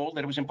had been told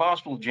that it was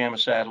impossible to jam a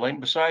satellite.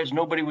 And besides,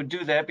 nobody would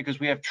do that because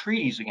we have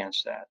treaties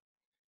against that.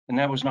 And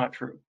that was not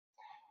true.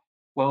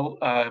 Well,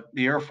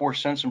 the Air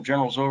Force sent some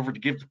generals over to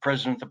give the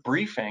president the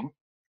briefing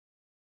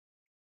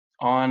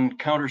on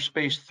counter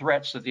space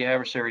threats that the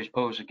adversaries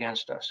pose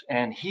against us.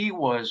 And he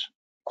was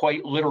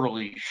quite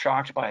literally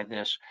shocked by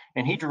this.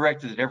 And he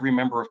directed that every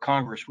member of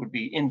Congress would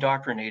be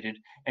indoctrinated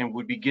and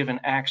would be given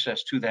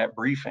access to that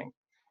briefing.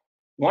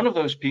 One of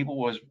those people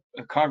was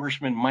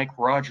Congressman Mike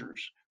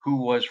Rogers, who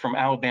was from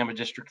Alabama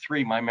District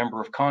 3, my member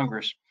of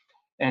Congress.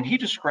 And he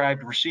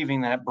described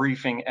receiving that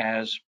briefing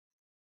as,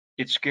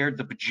 it scared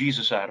the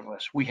bejesus out of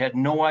us. We had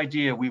no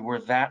idea we were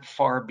that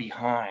far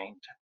behind.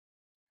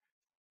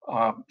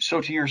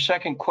 So to your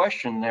second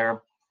question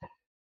there,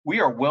 we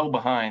are well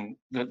behind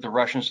the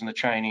Russians and the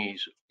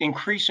Chinese.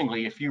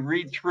 Increasingly, if you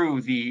read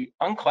through the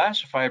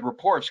unclassified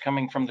reports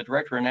coming from the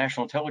Director of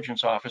National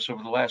Intelligence Office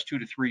over the last 2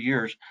 to 3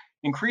 years,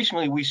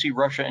 increasingly we see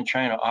Russia and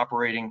China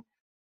operating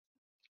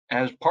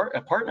as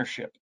a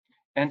partnership.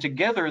 And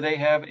together they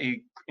have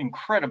a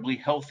incredibly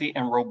healthy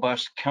and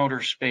robust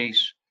counter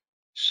space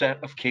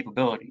set of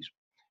capabilities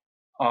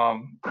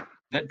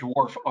that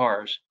dwarf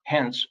ours.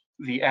 Hence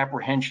the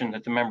apprehension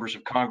that the members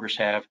of Congress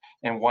have,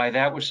 and why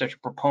that was such a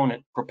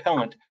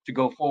propellant to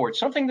go forward.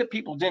 Something that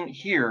people didn't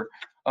hear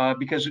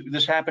because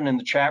this happened in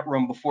the chat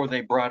room before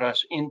they brought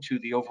us into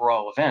the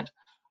overall event.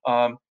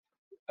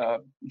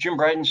 Jim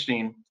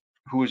Bridenstine,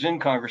 who was in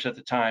Congress at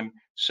the time,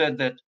 said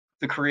that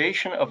the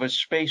creation of a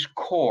Space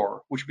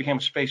Corps, which became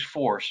a Space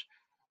Force,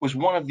 was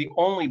one of the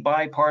only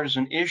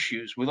bipartisan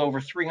issues with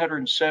over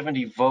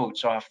 370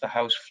 votes off the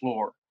House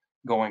floor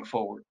going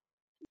forward.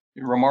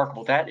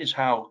 Remarkable. That is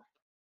how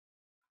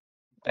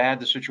bad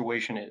the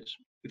situation is,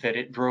 that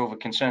it drove a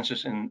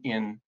consensus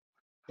in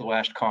the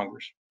last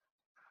Congress.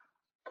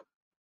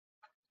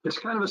 It's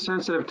kind of a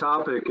sensitive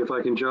topic, if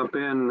I can jump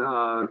in,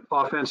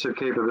 offensive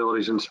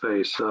capabilities in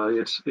space.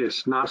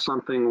 It's not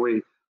something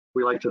we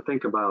like to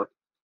think about.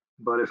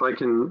 But if I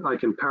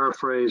can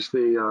paraphrase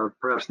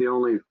perhaps the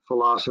only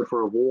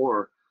philosopher of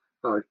war,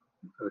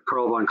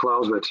 Karl von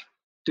Clausewitz,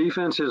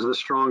 defense is the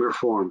stronger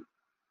form.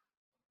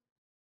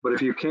 But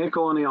if you can't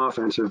go on the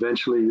offense,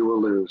 eventually you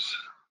will lose.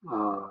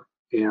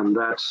 And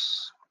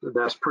that's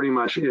pretty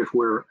much, if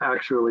we're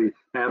actually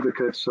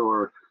advocates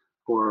or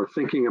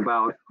thinking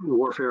about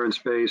warfare in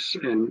space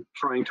and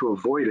trying to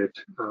avoid it,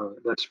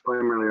 that's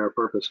primarily our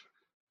purpose.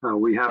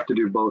 We have to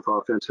do both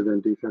offensive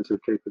and defensive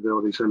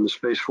capabilities, and the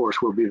Space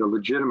Force will be the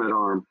legitimate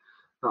arm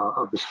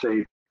of the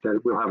state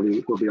that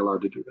will be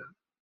allowed to do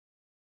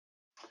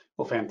that.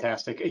 Well,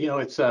 fantastic. You know,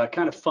 it's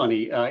kind of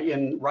funny.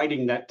 In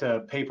writing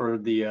that paper,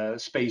 the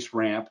Space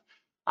Ramp,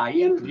 I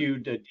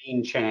interviewed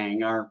Dean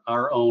Chang,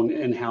 our own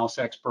in-house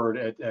expert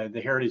at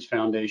the Heritage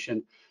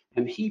Foundation,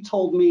 and he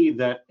told me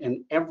that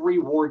in every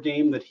war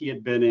game that he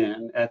had been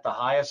in at the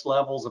highest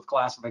levels of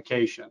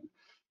classification,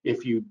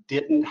 if you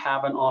didn't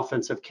have an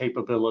offensive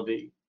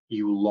capability,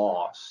 you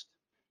lost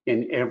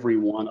in every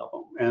one of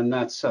them. And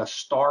that's a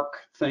stark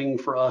thing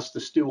for us to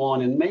stew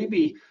on and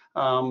maybe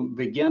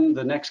begin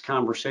the next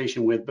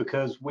conversation with,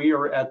 because we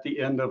are at the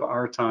end of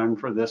our time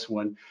for this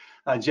one.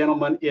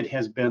 Gentlemen, it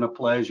has been a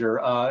pleasure.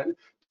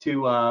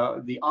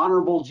 To the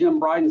Honorable Jim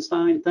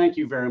Bridenstine, thank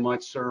you very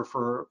much, sir,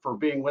 for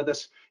being with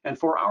us. And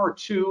for our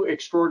two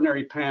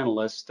extraordinary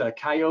panelists,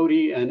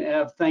 Coyote and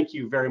Ev, thank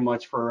you very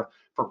much for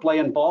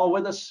playing ball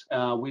with us.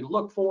 We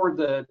look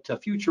forward to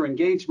future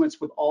engagements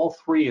with all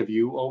three of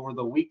you over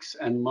the weeks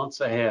and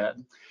months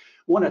ahead.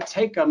 Want to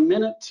take a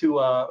minute to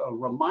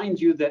remind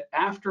you that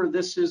after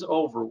this is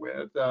over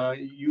with,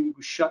 you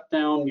shut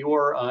down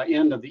your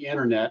end of the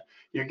internet,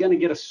 you're going to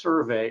get a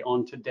survey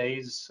on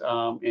today's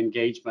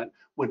engagement.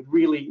 Would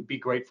really be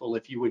grateful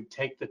if you would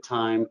take the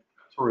time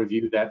to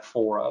review that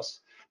for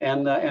us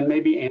and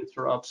maybe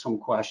answer up some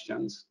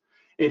questions.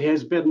 It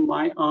has been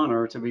my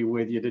honor to be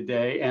with you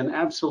today, and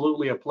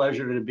absolutely a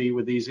pleasure to be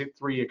with these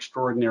three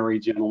extraordinary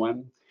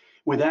gentlemen.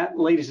 With that,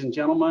 ladies and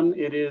gentlemen,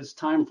 it is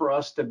time for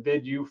us to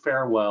bid you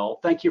farewell.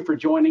 Thank you for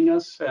joining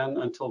us, and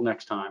until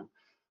next time,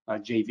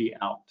 JV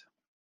out.